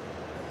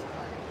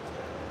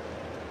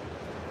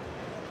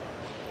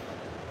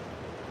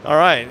 All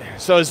right,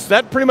 so is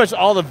that pretty much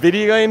all the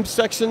video game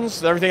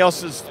sections? Everything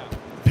else is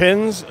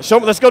pins.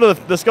 Let's go to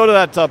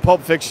that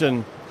Pulp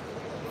Fiction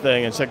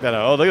thing and check that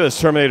out. Oh, look at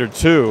this Terminator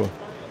 2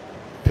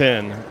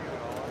 pin.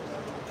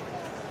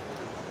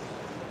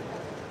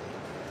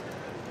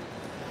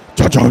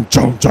 Chum chum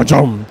chum chum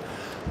chum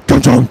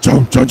chum chum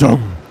chum chum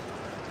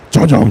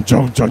chum chum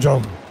chum chum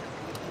chum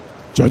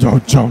chum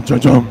chum chum chum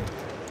chum.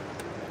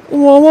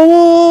 Whoa whoa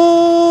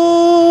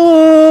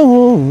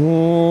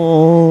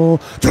whoa.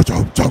 Chum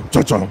chum chum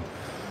chum chum.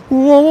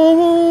 Whoa whoa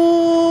whoa.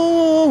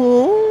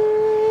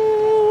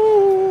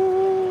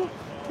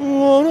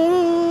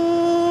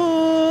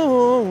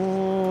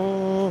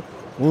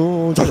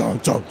 Chum chum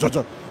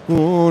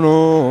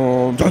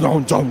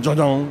chum chum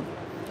chum.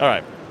 All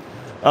right.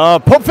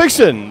 Pulp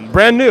Fiction,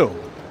 brand new.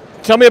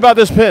 Tell me about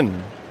this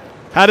pin.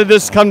 How did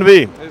this come to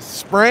be?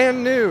 It's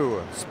brand new.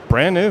 It's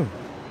brand new.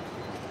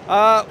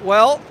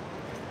 Well,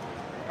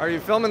 are you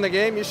filming the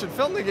game? You should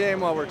film the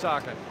game while we're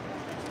talking.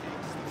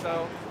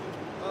 So,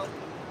 well,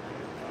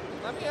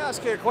 let me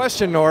ask you a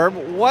question, Norb.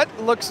 What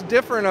looks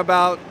different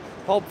about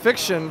Pulp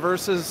Fiction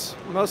versus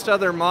most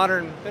other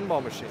modern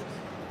pinball machines?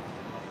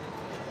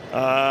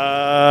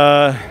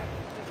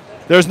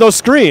 There's no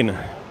screen.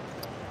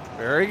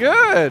 Very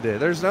good.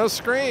 There's no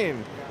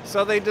screen.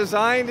 So they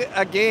designed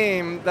a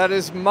game that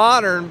is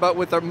modern, but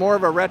with more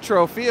of a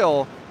retro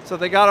feel. So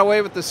they got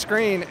away with the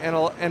screen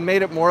and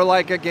made it more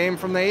like a game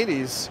from the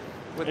 80s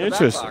with the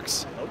back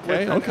box.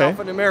 Okay, with an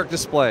alphanumeric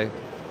display.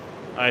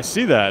 I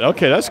see that.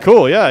 Okay, that's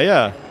cool. Yeah,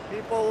 yeah.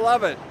 People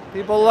love it.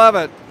 People love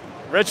it.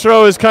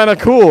 Retro is kind of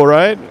cool,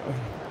 right?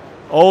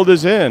 Old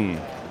is in.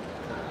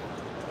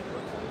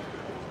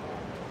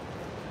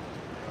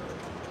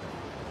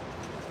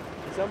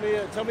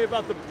 Tell me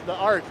about the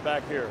art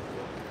back here.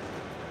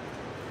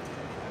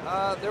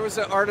 There was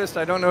an artist,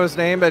 I don't know his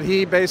name, but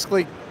he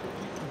basically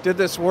did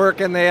this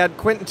work, and they had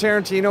Quentin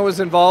Tarantino was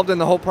involved in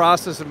the whole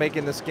process of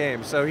making this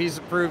game. So he's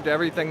approved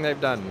everything they've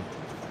done.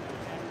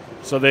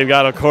 So they've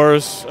got, of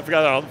course, I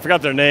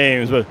forgot their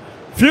names, but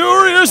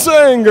Furious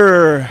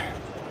Anger.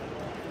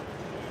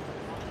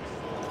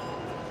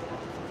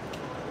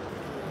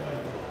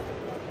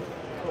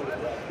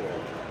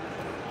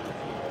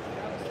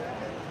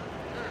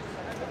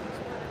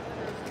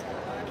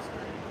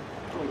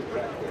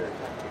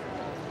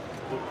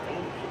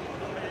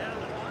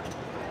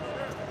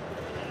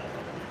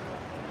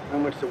 How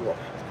much the wolf?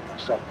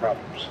 Solve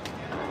problems.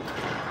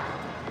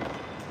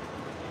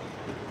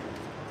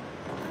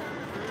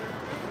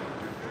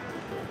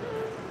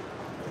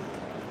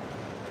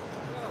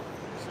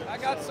 I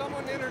got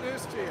someone to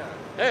introduce to you.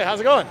 Hey,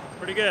 how's it going?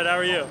 Pretty good. How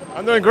are you?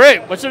 I'm doing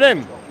great. What's your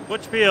name?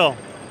 Butch Peel.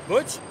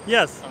 Butch?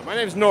 Yes. My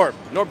name's Norb.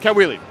 Norb-Cam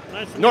Wheelie.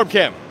 Nice to meet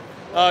NorbCam.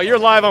 You're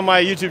live on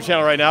my YouTube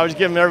channel right now. Just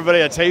giving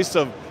everybody a taste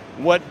of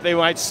what they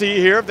might see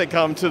here if they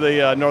come to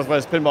the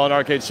Northwest Pinball and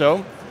Arcade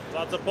Show.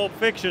 Lots of Pulp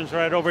Fictions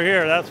right over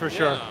here, that's for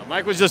sure. Yeah,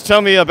 Mike was just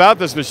telling me about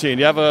this machine.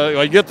 You have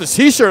you get the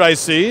T-shirt I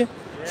see, yeah.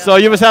 So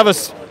you must have a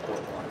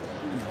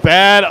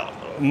bad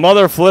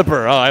mother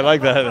flipper. Oh, I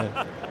like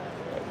that.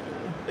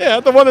 Yeah,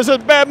 the one that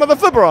says bad mother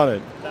flipper on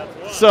it.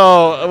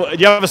 So do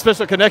you have a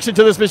special connection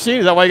to this machine?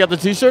 Is that why you got the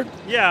T-shirt?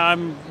 Yeah,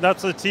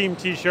 that's a team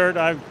T-shirt.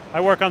 I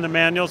work on the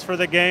manuals for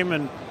the game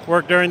and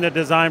work during the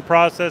design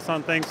process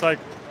on things like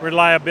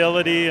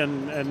reliability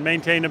and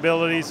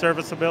maintainability,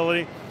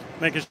 serviceability,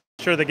 making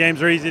sure the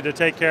games are easy to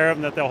take care of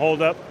and that they'll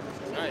hold up.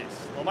 Nice.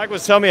 Well, Mike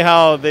was telling me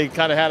how they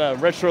kind of had a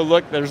retro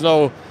look. There's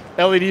no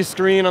LED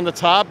screen on the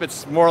top.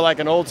 It's more like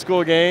an old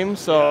school game,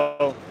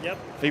 so Yep.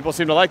 people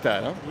seem to like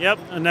that, huh? Yep,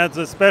 and that's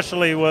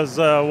especially was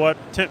what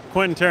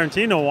Quentin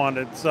Tarantino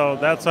wanted, so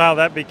that's how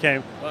that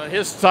became.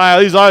 His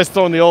style, he's always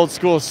throwing the old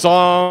school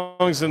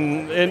songs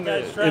and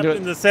Strapped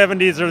in the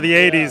 70s or the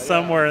 80s,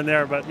 somewhere in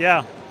there, but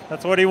yeah,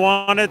 that's what he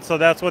wanted, so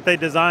that's what they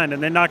designed,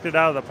 and they knocked it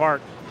out of the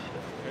park.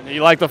 And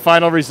you like the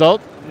final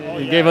result?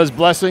 He gave us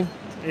blessing?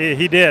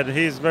 He did.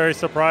 He's very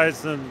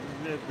surprised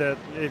that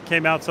it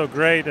came out so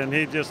great, and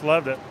he just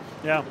loved it.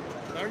 Yeah.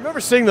 I remember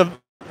seeing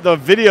the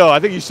video. I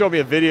think you showed me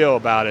a video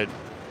about it.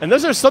 And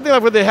is there something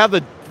like where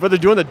they're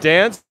doing the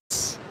dance?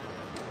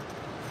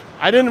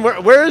 I didn't.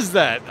 Where is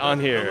that on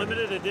here? The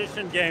limited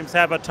edition games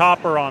have a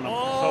topper on them.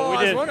 Oh,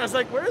 I was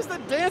like, where's the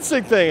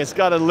dancing thing? It's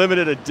got a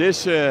limited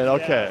edition.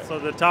 Okay. Yeah, so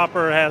the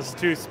topper has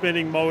 2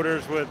 spinning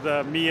motors with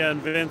Mia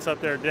and Vince up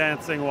there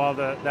dancing while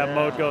that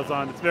mode goes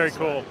on. It's very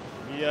cool.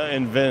 Mia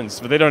and Vince,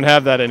 but they don't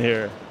have that in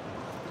here.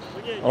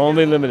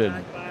 Only limited.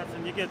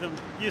 And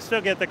you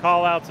still get the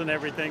call outs and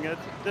everything.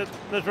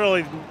 That's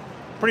really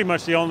pretty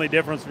much the only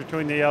difference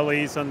between the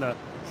LEs and the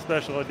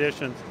special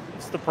editions.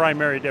 It's the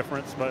primary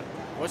difference. But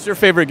what's your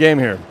favorite game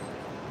here?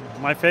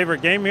 My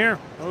favorite game here?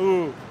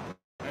 Ooh.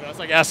 I know, it's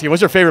like asking,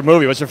 what's your favorite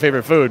movie? What's your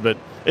favorite food? But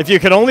if you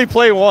could only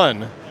play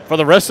one for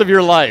the rest of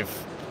your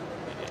life,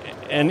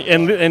 and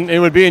it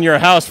would be in your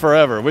house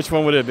forever, which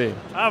one would it be?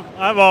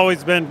 I've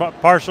always been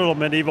partial to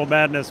Medieval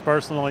Madness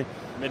personally.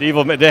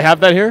 They have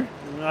that here?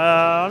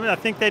 I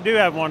think they do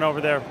have one over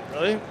there.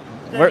 Really?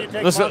 You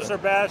take Monster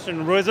Bash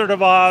and Wizard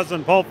of Oz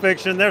and Pulp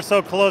Fiction. They're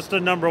so close to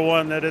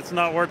 #1 that it's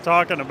not worth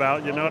talking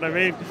about. You know what I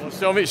mean? Well,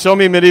 show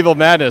me Medieval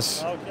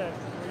Madness. Okay,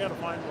 we gotta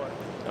find one.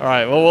 All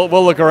right, well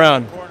we'll look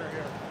around.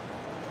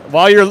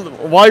 While you're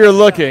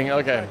looking,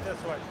 okay.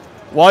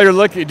 While you're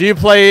looking, do you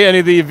play any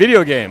of the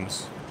video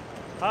games?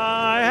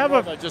 I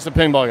have just a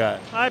pinball guy.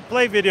 I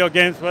play video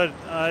games, but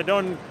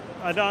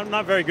I'm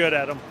not very good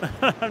at them.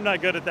 I'm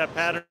not good at that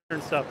pattern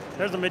stuff.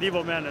 There's a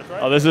Medieval Madness,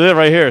 right? Oh, this is it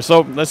right here.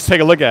 So let's take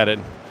a look at it.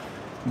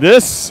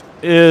 This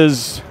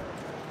is,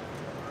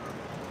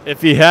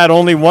 if he had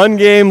only one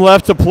game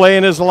left to play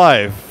in his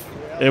life,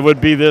 it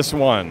would be this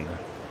one.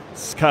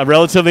 It's kind of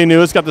relatively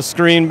new. It's got the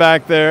screen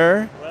back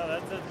there. Well,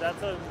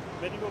 that's a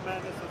Medieval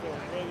Madness is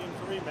a Williams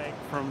remake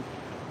from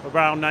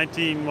around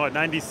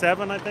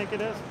 97, I think it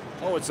is.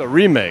 Oh, it's a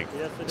remake.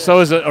 Yes, it is. So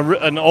is it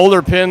an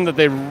older pin that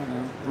they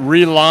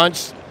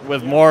relaunched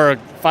with more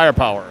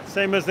firepower?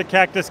 Same as the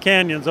Cactus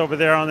Canyons over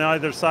there on the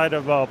other side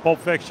of Pulp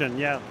Fiction.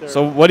 Yeah.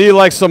 So what do you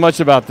like so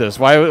much about this?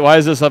 Why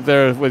is this up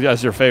there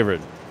as your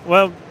favorite?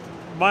 Well,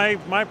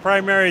 my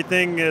primary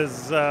thing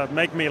is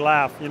make me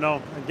laugh. You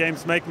know,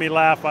 games make me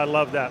laugh. I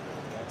love that.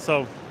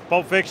 So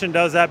Pulp Fiction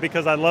does that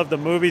because I love the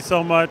movie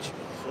so much.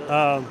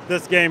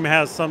 This game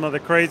has some of the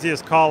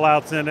craziest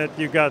call-outs in it.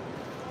 You got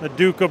the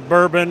Duke of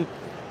Bourbon,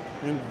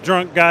 and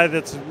drunk guy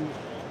that's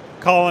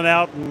calling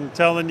out and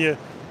telling you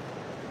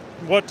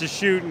what to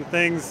shoot and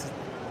things.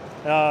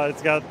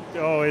 It's got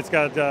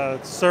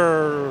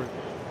Sir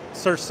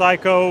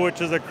Psycho,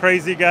 which is a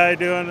crazy guy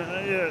doing.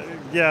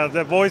 Yeah,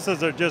 the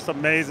voices are just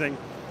amazing.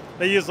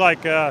 They use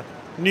like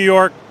New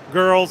York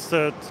girls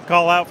to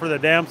call out for the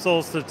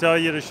damsels to tell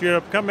you to shoot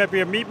up. Come up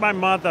here, meet my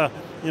mother.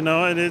 You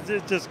know, and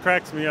it just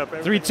cracks me up.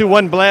 3, 2,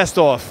 1, blast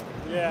off.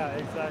 Yeah,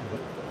 exactly.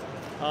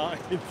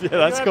 Yeah,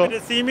 that's cool. Are you happy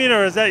to see me,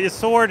 or is that your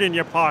sword in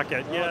your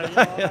pocket? Yeah. You know,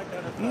 that kind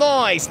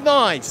of stuff.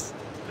 Nice.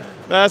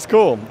 That's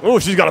cool. Oh,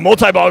 she's got a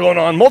multi-ball going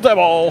on.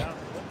 Multi-ball. Yeah.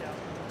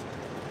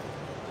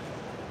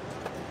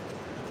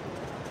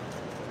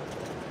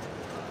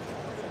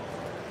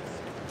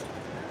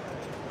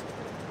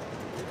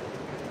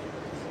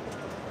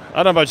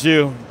 I don't know about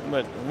you,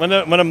 but when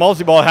a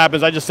multi-ball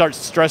happens, I just start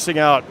stressing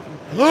out.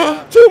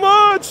 Too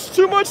much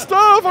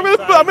stuff. I'm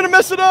gonna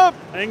mess it up.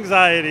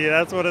 Anxiety.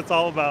 That's what it's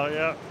all about.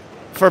 Yeah.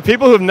 For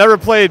people who've never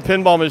played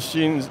pinball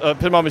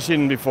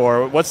machine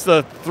before, what's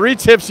the 3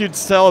 tips you'd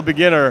tell a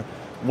beginner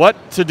what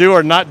to do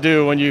or not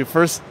do when you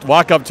first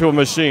walk up to a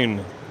machine?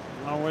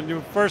 When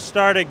you first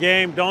start a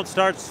game, don't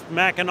start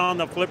smacking on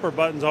the flipper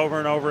buttons over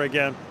and over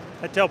again.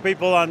 I tell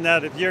people on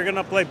that, if you're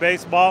gonna play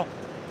baseball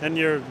and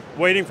you're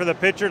waiting for the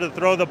pitcher to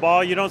throw the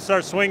ball, you don't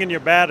start swinging your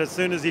bat as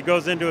soon as he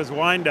goes into his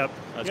windup.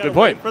 That's a good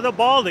point. Wait for the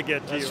ball to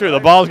get to you. That's true. Right?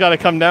 The ball's got to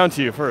come down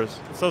to you first.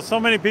 So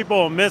many people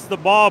will miss the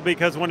ball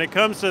because when it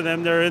comes to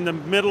them, they're in the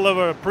middle of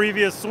a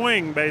previous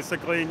swing,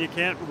 basically, and you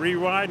can't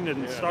rewind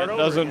and start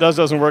over.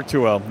 Doesn't work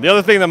too well. The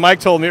other thing that Mike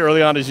told me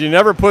early on is you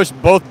never push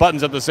both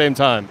buttons at the same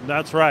time.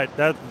 That's right.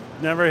 That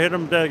never hit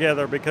them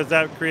together because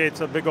that creates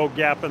a big old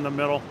gap in the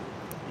middle.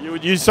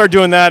 You start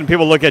doing that, and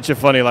people look at you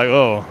funny, like,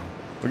 oh,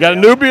 we got a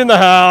newbie in the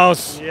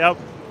house. Yep.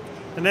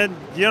 And then,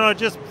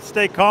 just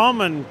stay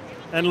calm and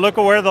look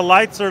at where the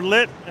lights are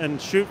lit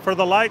and shoot for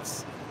the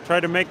lights.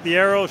 Try to make the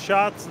arrow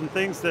shots and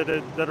things that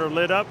are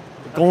lit up.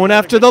 Going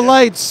after the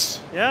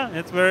lights. Yeah,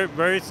 it's very,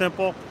 very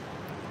simple.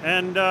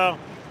 And,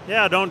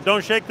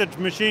 don't shake the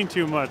machine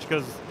too much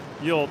because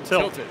you'll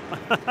tilt it.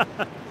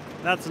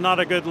 That's not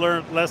a good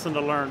lesson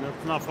to learn.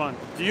 It's not fun.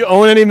 Do you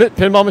own any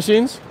pinball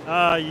machines?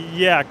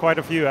 Yeah, quite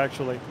a few,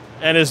 actually.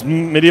 And is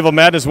Medieval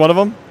Madness one of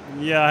them?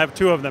 Yeah, I have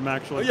 2 of them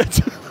actually.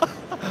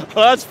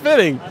 Well, that's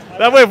fitting.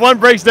 That way, if one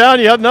breaks down,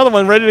 you have another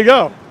one ready to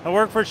go. I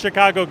work for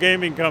Chicago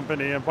Gaming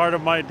Company, and part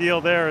of my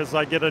deal there is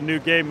I get a new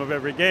game of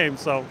every game.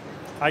 So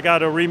I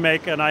got a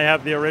remake, and I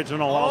have the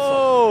original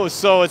also. Oh,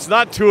 so it's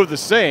not 2 of the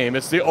same.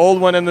 It's the old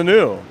one and the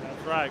new.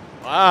 That's right.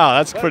 Wow,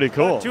 that's pretty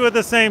cool. 2 of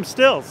the same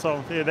still,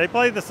 so yeah, they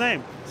play the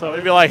same. So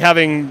It'd be like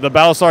having the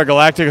Battlestar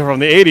Galactica from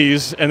the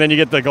 80s, and then you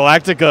get the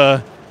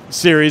Galactica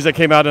series that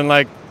came out in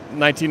like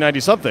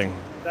 1990-something.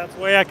 that's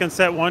the way I can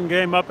set one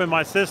game up in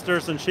my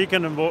sister's, and she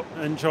can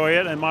enjoy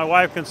it, and my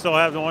wife can still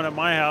have the one at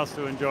my house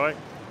to enjoy.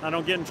 I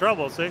don't get in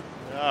trouble, see?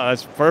 Yeah,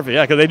 that's perfect.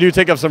 Yeah, because they do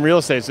take up some real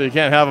estate, so you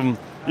can't have them.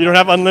 You don't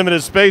have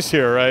unlimited space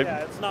here, right? Yeah,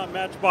 it's not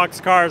Matchbox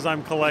cars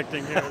I'm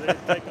collecting here. They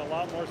take a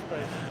lot more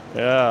space.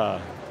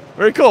 Yeah.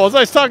 Very cool. It was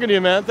nice talking to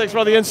you, man. Thanks for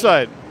all the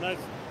insight. Nice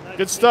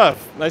Good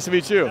stuff. Nice to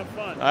meet you. Have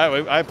fun.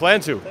 I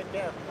plan to. Take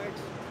care. Thanks.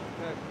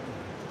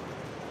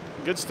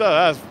 Good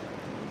stuff. That's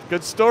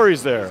good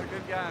stories there. He's a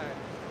good guy.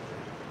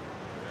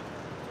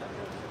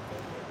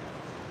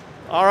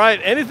 All right.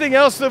 Anything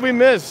else that we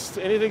missed?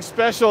 Anything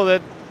special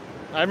that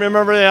I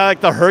remember? They had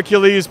like the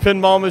Hercules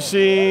pinball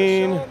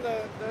machine.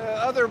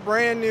 The other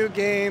brand new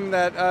game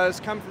that has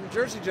come from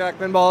Jersey Jack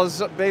Pinball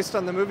is based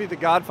on the movie The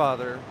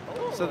Godfather.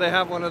 So they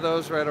have one of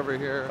those right over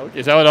here. Okay,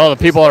 is that what all the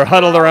people are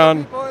huddled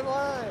around? People in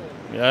line.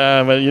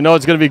 Yeah, but you know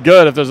it's going to be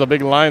good if there's a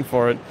big line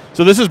for it.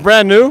 So this is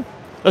brand new?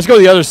 Let's go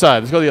to the other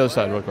side. Let's go to the other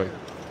side real quick.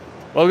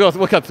 Well,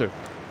 we'll cut through.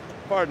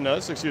 Pardon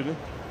us, excuse me.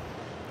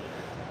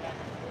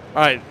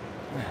 All right.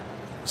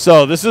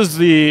 So this is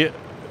the,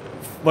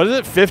 what is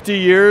it, 50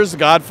 years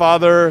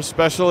Godfather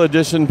Special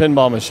Edition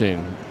pinball machine.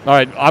 All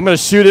right, I'm going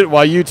to shoot it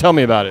while you tell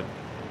me about it.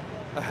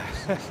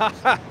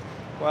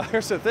 Well,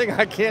 here's the thing.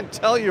 I can't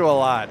tell you a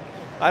lot.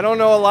 I don't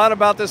know a lot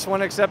about this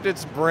one except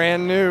it's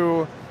brand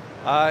new.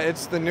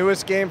 It's the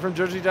newest game from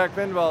Jersey Jack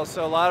Pinball,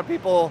 so a lot of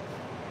people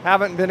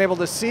haven't been able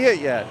to see it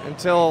yet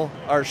until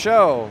our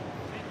show,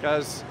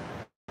 because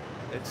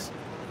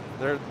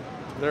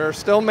they're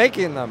still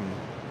making them.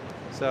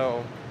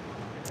 So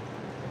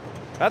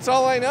that's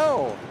all I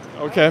know.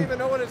 Okay. I don't even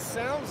know what it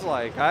sounds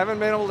like. I haven't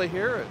been able to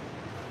hear it.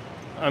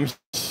 I'm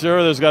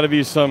sure there's got to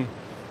be some.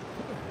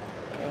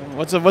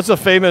 What's a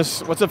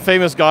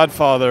famous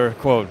Godfather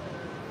quote?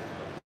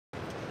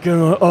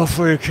 Gonna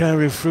offer you can't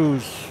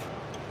refuse.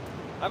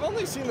 I've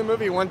only seen the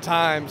movie one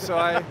time, so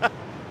I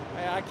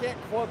can't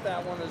quote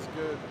that one as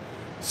good.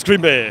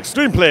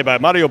 Screenplay by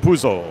Mario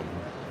Puzo.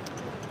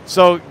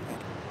 So,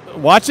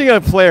 watching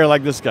a player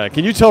like this guy,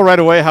 can you tell right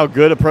away how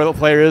good a pro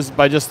player is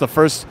by just the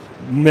first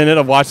minute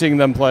of watching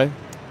them play?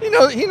 He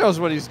knows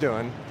what he's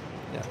doing.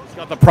 Yeah. He's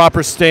got the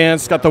proper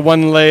stance, got the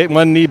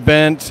one knee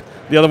bent,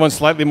 the other one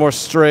slightly more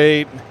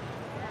straight.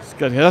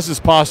 That's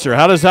his posture.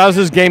 How's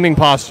his gaming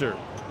posture?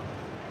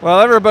 Well,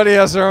 everybody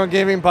has their own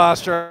gaming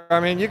posture. I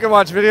mean, you can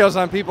watch videos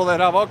on people that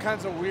have all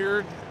kinds of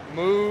weird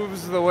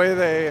moves, the way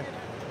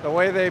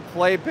they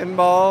play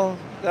pinball.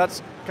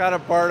 That's kind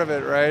of part of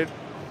it, right?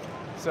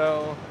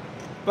 So,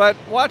 but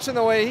watching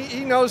the way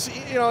he knows,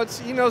 he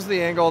knows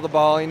the angle of the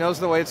ball. He knows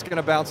the way it's going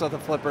to bounce off the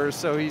flippers.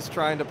 So he's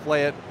trying to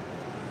play it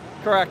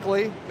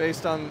correctly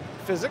based on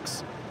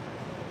physics.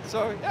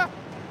 So yeah.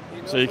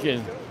 So you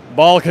can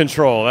ball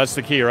control. That's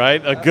the key,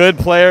 right? A good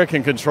player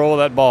can control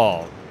that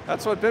ball.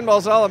 That's what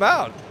pinball's all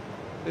about,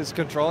 is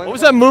controlling. What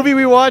was that movie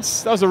we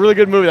watched? That was a really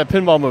good movie, that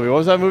pinball movie. What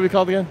was that movie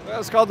called again? Well,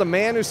 it's called The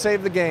Man Who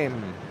Saved the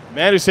Game.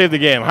 Man Who Saved the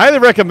Game. Highly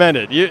recommend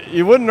it.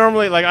 You wouldn't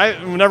normally, like,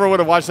 I never would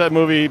have watched that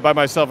movie by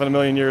myself in a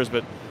million years,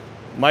 but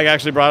Mike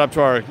actually brought it up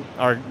to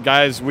our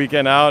guys'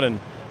 weekend out, and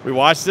we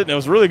watched it, and it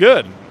was really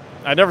good.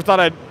 I never thought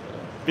I'd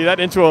be that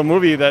into a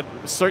movie that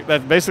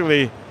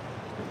basically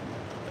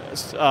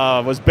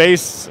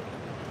was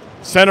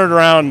centered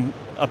around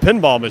a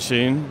pinball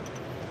machine,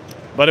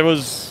 but it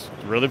was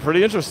really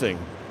pretty interesting.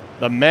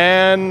 The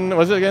Man, what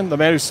was it again? The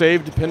Man Who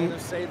Saved the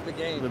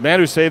Game. The Man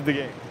Who Saved the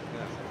Game.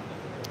 Yeah.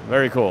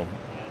 Very cool.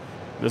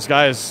 This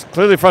guy is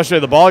clearly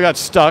frustrated. The ball got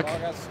stuck.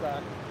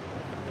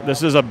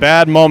 This is a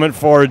bad moment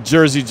for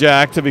Jersey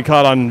Jack to be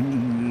caught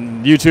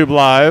on YouTube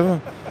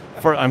Live.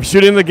 I'm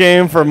shooting the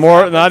game for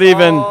not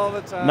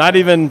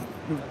even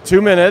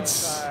 2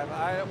 minutes,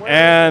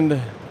 and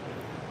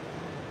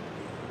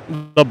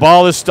the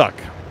ball is stuck.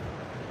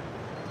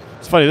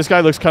 It's funny. This guy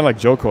looks kind of like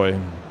Joe Coy.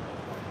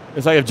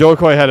 It's like if Joe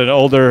Coy had an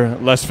older,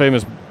 less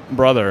famous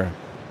brother.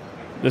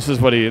 This is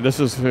who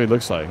he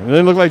looks like. Doesn't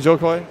he look like Joe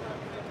Coy?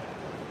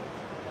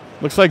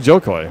 Looks like Joe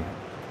Coy.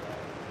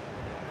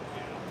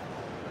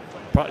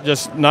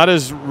 Just not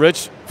as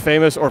rich,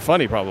 famous, or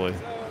funny, probably. So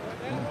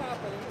when that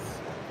happens,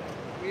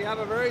 we have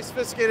a very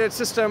sophisticated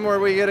system where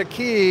we get a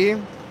key,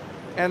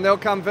 and they'll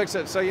come fix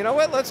it. So you know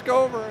what? Let's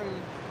go over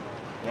and.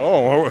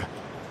 Oh,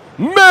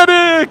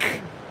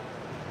 medic!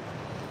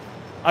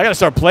 I gotta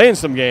start playing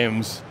some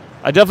games.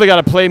 I definitely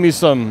gotta play me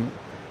some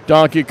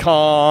Donkey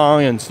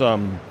Kong and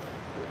some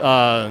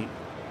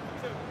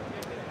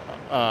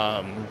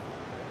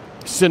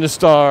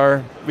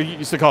Sinistar. We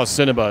used to call it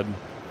Cinnabud.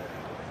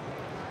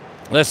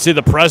 Let's see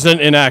the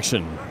president in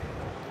action.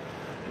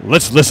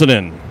 Let's listen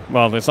in.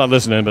 Well, let's not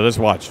listen in, but let's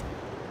watch.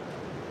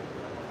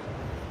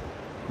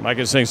 Mike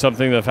is saying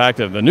something to the fact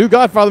of the new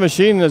Godfather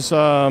machine is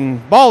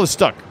ball is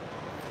stuck.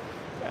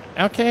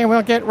 Okay,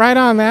 we'll get right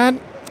on that.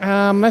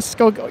 Let's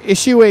go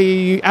issue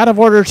a out of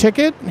order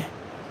ticket,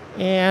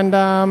 and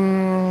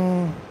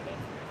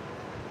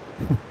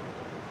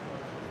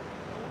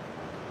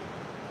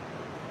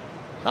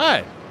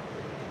Hi.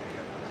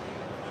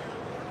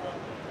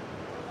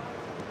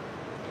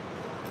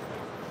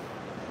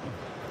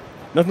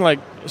 Nothing like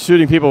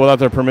shooting people without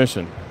their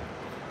permission.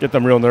 Get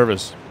them real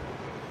nervous.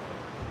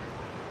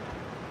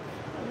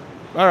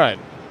 All right.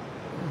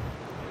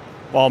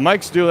 While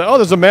Mike's doing, oh,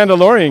 there's a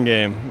Mandalorian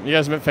game. You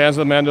guys been fans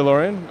of the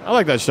Mandalorian? I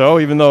like that show,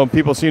 even though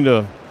people seem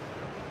to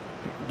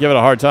give it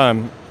a hard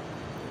time,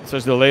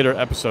 especially the later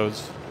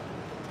episodes.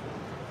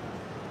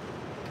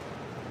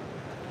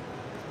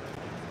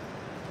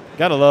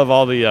 Gotta love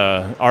all the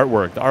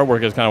artwork. The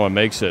artwork is kind of what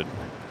makes it.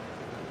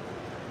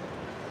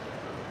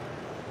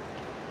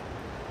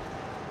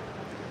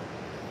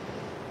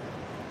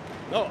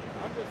 No,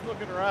 I'm just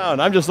looking around.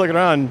 I'm just looking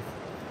around.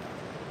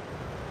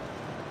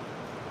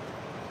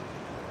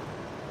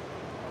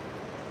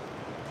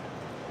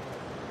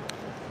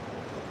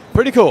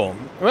 Pretty cool.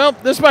 Well,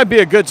 this might be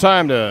a good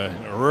time to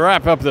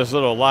wrap up this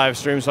little live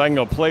stream so I can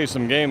go play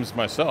some games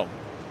myself.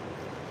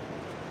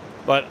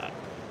 But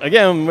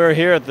again, we're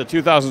here at the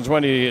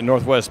 2020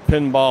 Northwest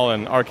Pinball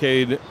and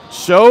Arcade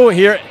Show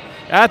here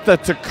at the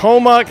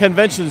Tacoma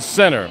Convention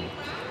Center.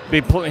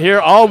 Be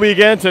here all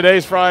weekend.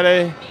 Today's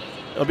Friday.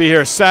 It'll be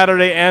here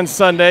Saturday and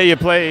Sunday. You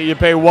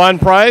pay one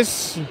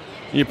price.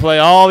 You play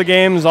all the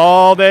games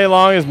all day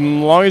long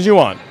as you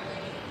want.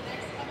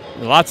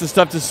 Lots of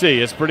stuff to see.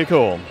 It's pretty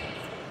cool.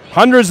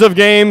 Hundreds of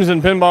games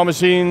and pinball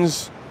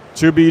machines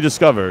to be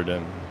discovered.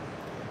 And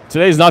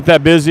today's not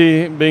that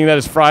busy, being that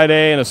it's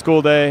Friday and a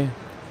school day.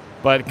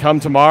 But come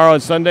tomorrow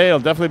and Sunday, it'll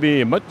definitely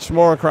be much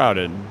more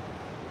crowded.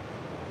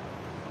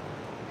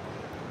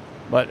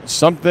 But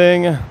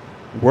something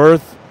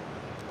worth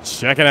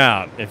checking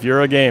out if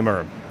you're a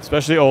gamer,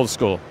 especially old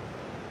school.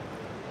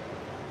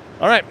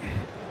 All right.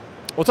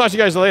 We'll talk to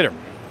you guys later.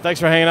 Thanks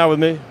for hanging out with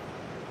me.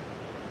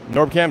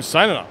 NorbCam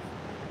signing off.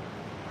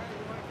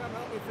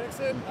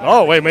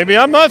 Oh, wait, maybe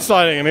I'm not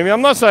signing. Maybe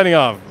I'm not signing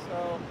off.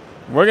 So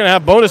we're going to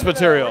have bonus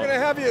material. We're going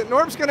to have you.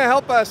 Norb's going to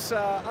help us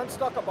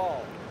unstuck a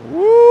ball.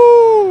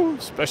 Woo!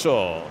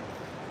 Special.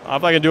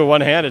 If I can do it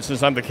one-handed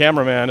since I'm the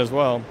cameraman as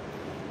well.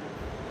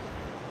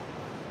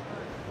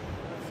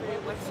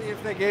 Let's see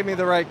if they gave me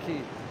the right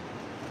key.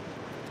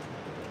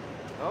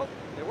 Oh,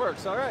 it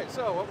works. All right.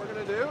 So what we're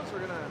going to do is we're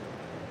going to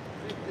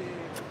take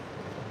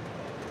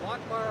the lock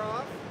bar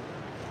off,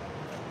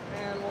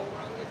 and we'll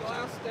run the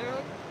glass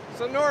down.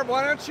 So Norb,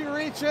 why don't you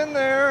reach in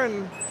there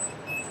and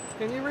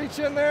can you reach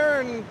in there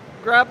and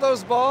grab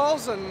those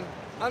balls and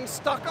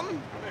unstuck them?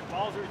 How many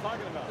balls are we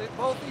talking about?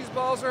 Both these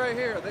balls right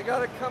here. They got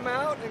to come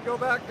out and go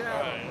back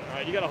down. All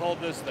right, you got to hold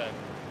this then.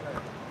 Okay.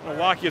 I'm going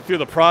to walk you through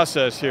the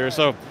process here. Right.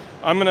 So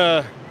I'm going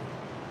to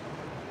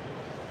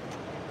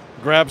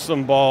grab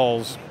some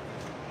balls,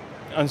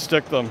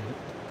 unstick them.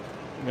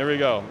 Here we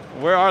go.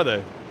 Where are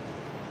they?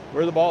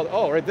 Where are the balls?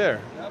 Oh, right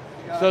there.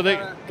 Yep. So they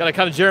got to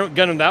kind of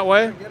get them that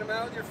way? Get them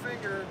out with your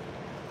finger.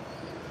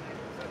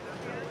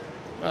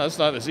 No, that's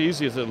not as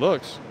easy as it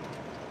looks.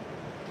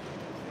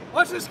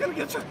 Watch this, gonna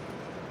get you.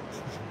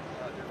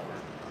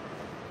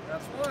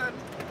 That's one.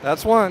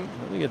 That's one.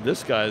 Let me get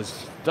this guy's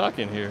stuck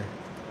in here.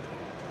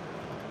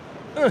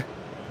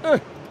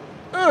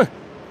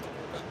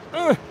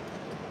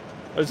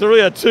 It's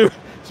really a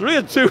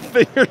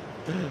two-finger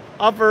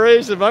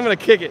operation. But I'm gonna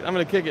kick it. I'm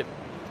gonna kick it.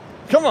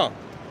 Come on,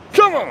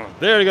 come on.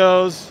 There it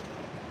goes.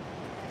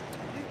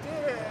 You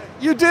did it.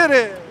 You did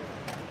it.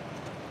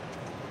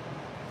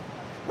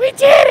 we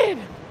did it.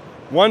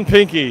 One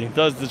pinky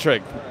does the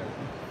trick.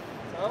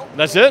 So,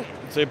 that's it.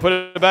 So you put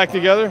it back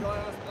together.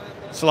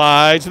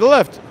 Slide to the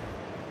left.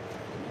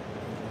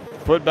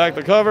 Put back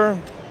the cover.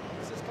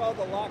 This is called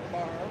the lock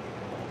bar.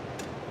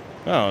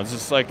 Oh, it's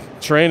just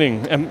like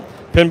training,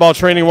 pinball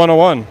training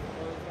 101.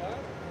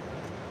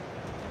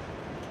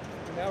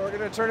 Now we're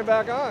going to turn it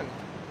back on.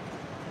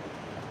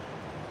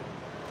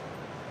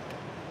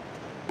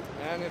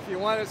 And if you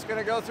want, it's going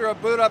to go through a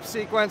boot up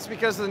sequence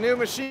because the new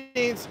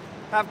machines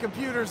have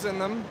computers in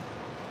them.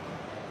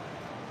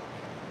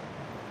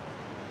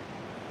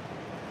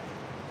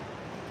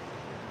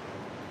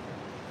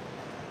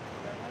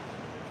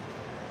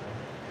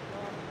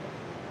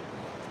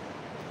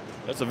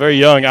 That's a very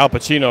young Al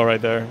Pacino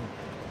right there.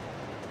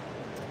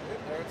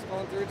 There it's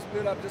going through its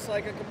boot up just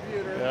like a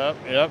computer.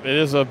 Yep, it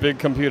is a big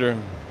computer.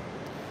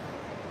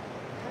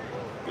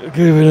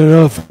 Give it an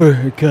offer,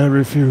 it can't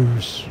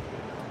refuse.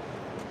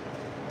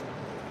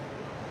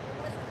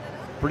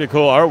 Pretty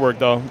cool artwork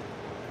though,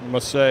 I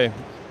must say.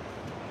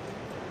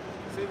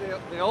 See,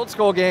 the old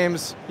school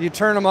games, you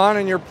turn them on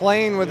and you're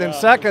playing within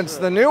seconds.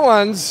 Sure. The new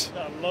ones,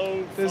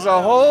 there's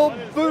a whole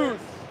booth.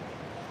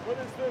 What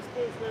is this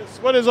business?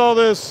 What is all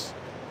this?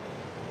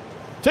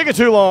 Take it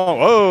too long.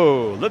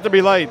 Whoa, let there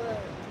be light.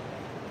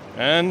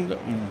 And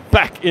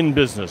back in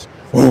business.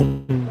 Do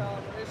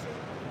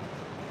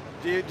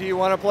you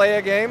want to play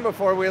a game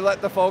before we let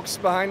the folks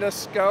behind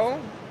us go?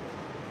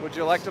 Would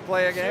you like to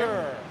play a game?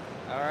 Sure.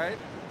 All right.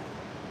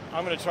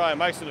 I'm going to try.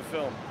 Mike's going to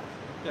film.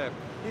 Okay.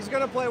 He's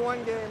going to play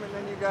one game, and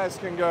then you guys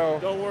can go.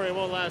 Don't worry, it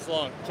won't last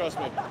long. Trust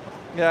me.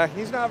 Yeah,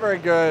 he's not very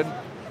good.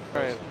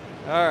 All right.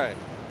 All right.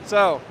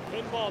 So.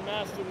 Pinball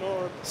Master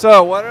Norb.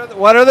 So what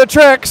are the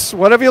tricks?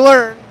 What have you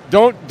learned?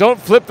 Don't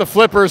flip the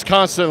flippers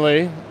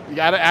constantly. You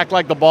got to act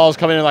like the ball's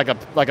coming in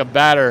like a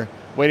batter,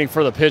 waiting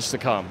for the pitch to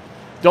come.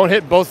 Don't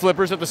hit both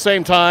flippers at the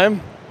same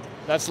time.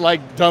 That's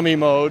like dummy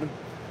mode.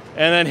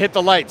 And then hit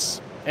the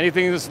lights.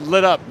 Anything that's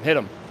lit up, hit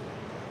them.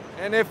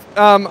 And if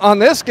on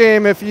this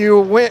game, if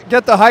you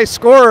get the high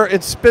score,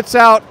 it spits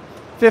out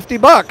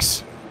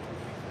 $50.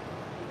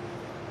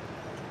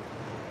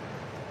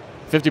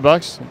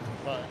 $50?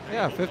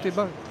 Yeah,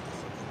 $50.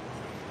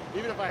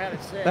 Even if I had a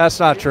chance. That's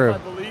not true.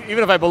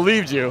 Even if I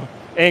believed you,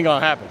 ain't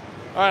gonna happen.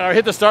 All right,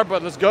 hit the start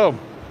button. Let's go.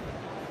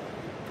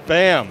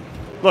 Bam.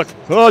 Look.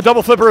 Oh,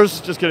 double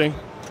flippers. Just kidding.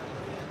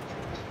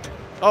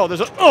 Oh,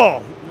 there's a.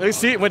 Oh, they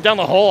see it went down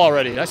the hole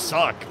already. I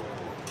suck.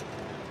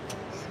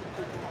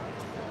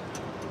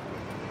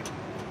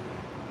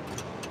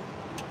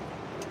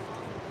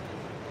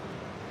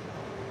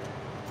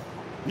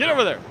 Get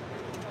over there.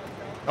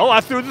 Oh, I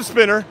threw the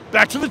spinner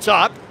back to the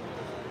top.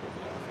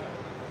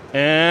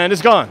 And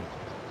it's gone.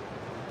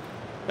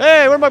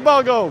 Hey, where'd my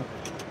ball go?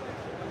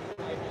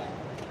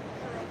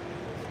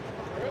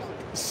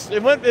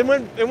 It went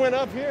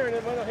up here and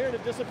it went up here and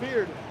it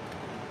disappeared.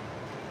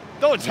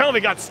 Don't tell me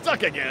it got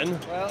stuck again.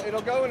 Well,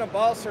 it'll go in a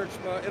ball search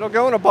mode. It'll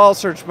go in a ball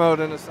search mode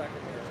in a second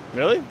here.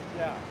 Really?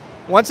 Yeah.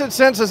 Once it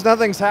senses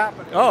nothing's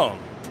happening. Oh.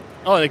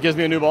 Oh, and it gives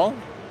me a new ball?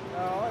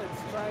 No,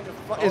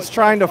 it's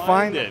trying to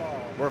find it. The ball.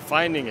 We're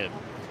finding it.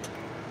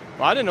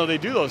 Well, I didn't know they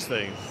do those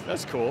things.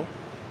 That's cool.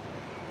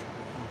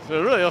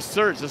 So really, they'll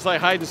search. It's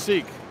like hide and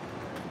seek.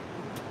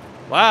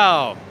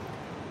 Wow.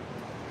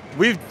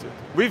 We've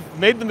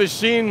made the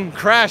machine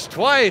crash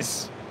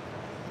twice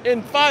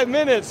in 5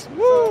 minutes. Woo!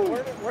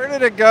 So where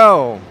did it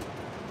go?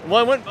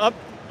 Well, it went up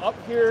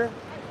here,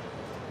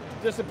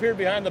 disappeared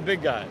behind the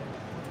big guy.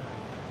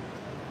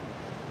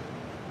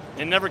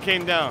 It never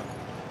came down.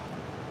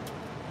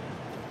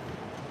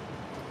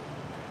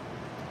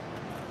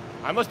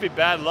 I must be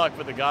bad luck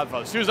with the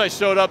Godfather. As soon as I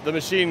showed up, the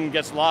machine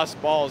gets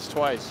lost balls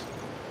twice.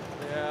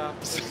 Yeah.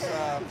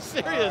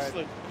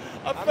 Seriously.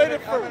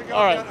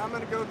 Right. I'm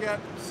gonna go get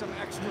some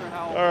extra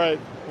help. All right.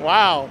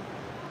 Wow.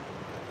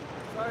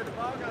 Sorry, the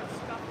ball got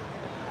stuck.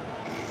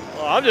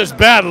 Well, I'm just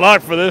bad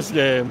luck for this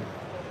game.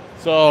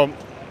 So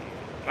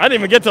I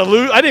didn't even get to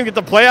lose. I didn't get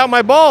to play out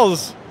my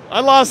balls. I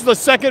lost the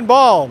second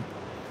ball.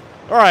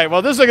 All right.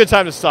 Well, this is a good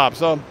time to stop.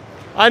 So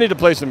I need to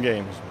play some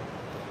games.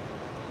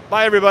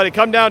 Bye, everybody.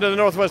 Come down to the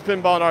Northwest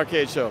Pinball and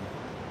Arcade Show,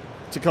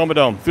 Tacoma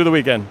Dome, through the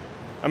weekend.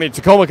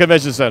 Tacoma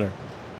Convention Center.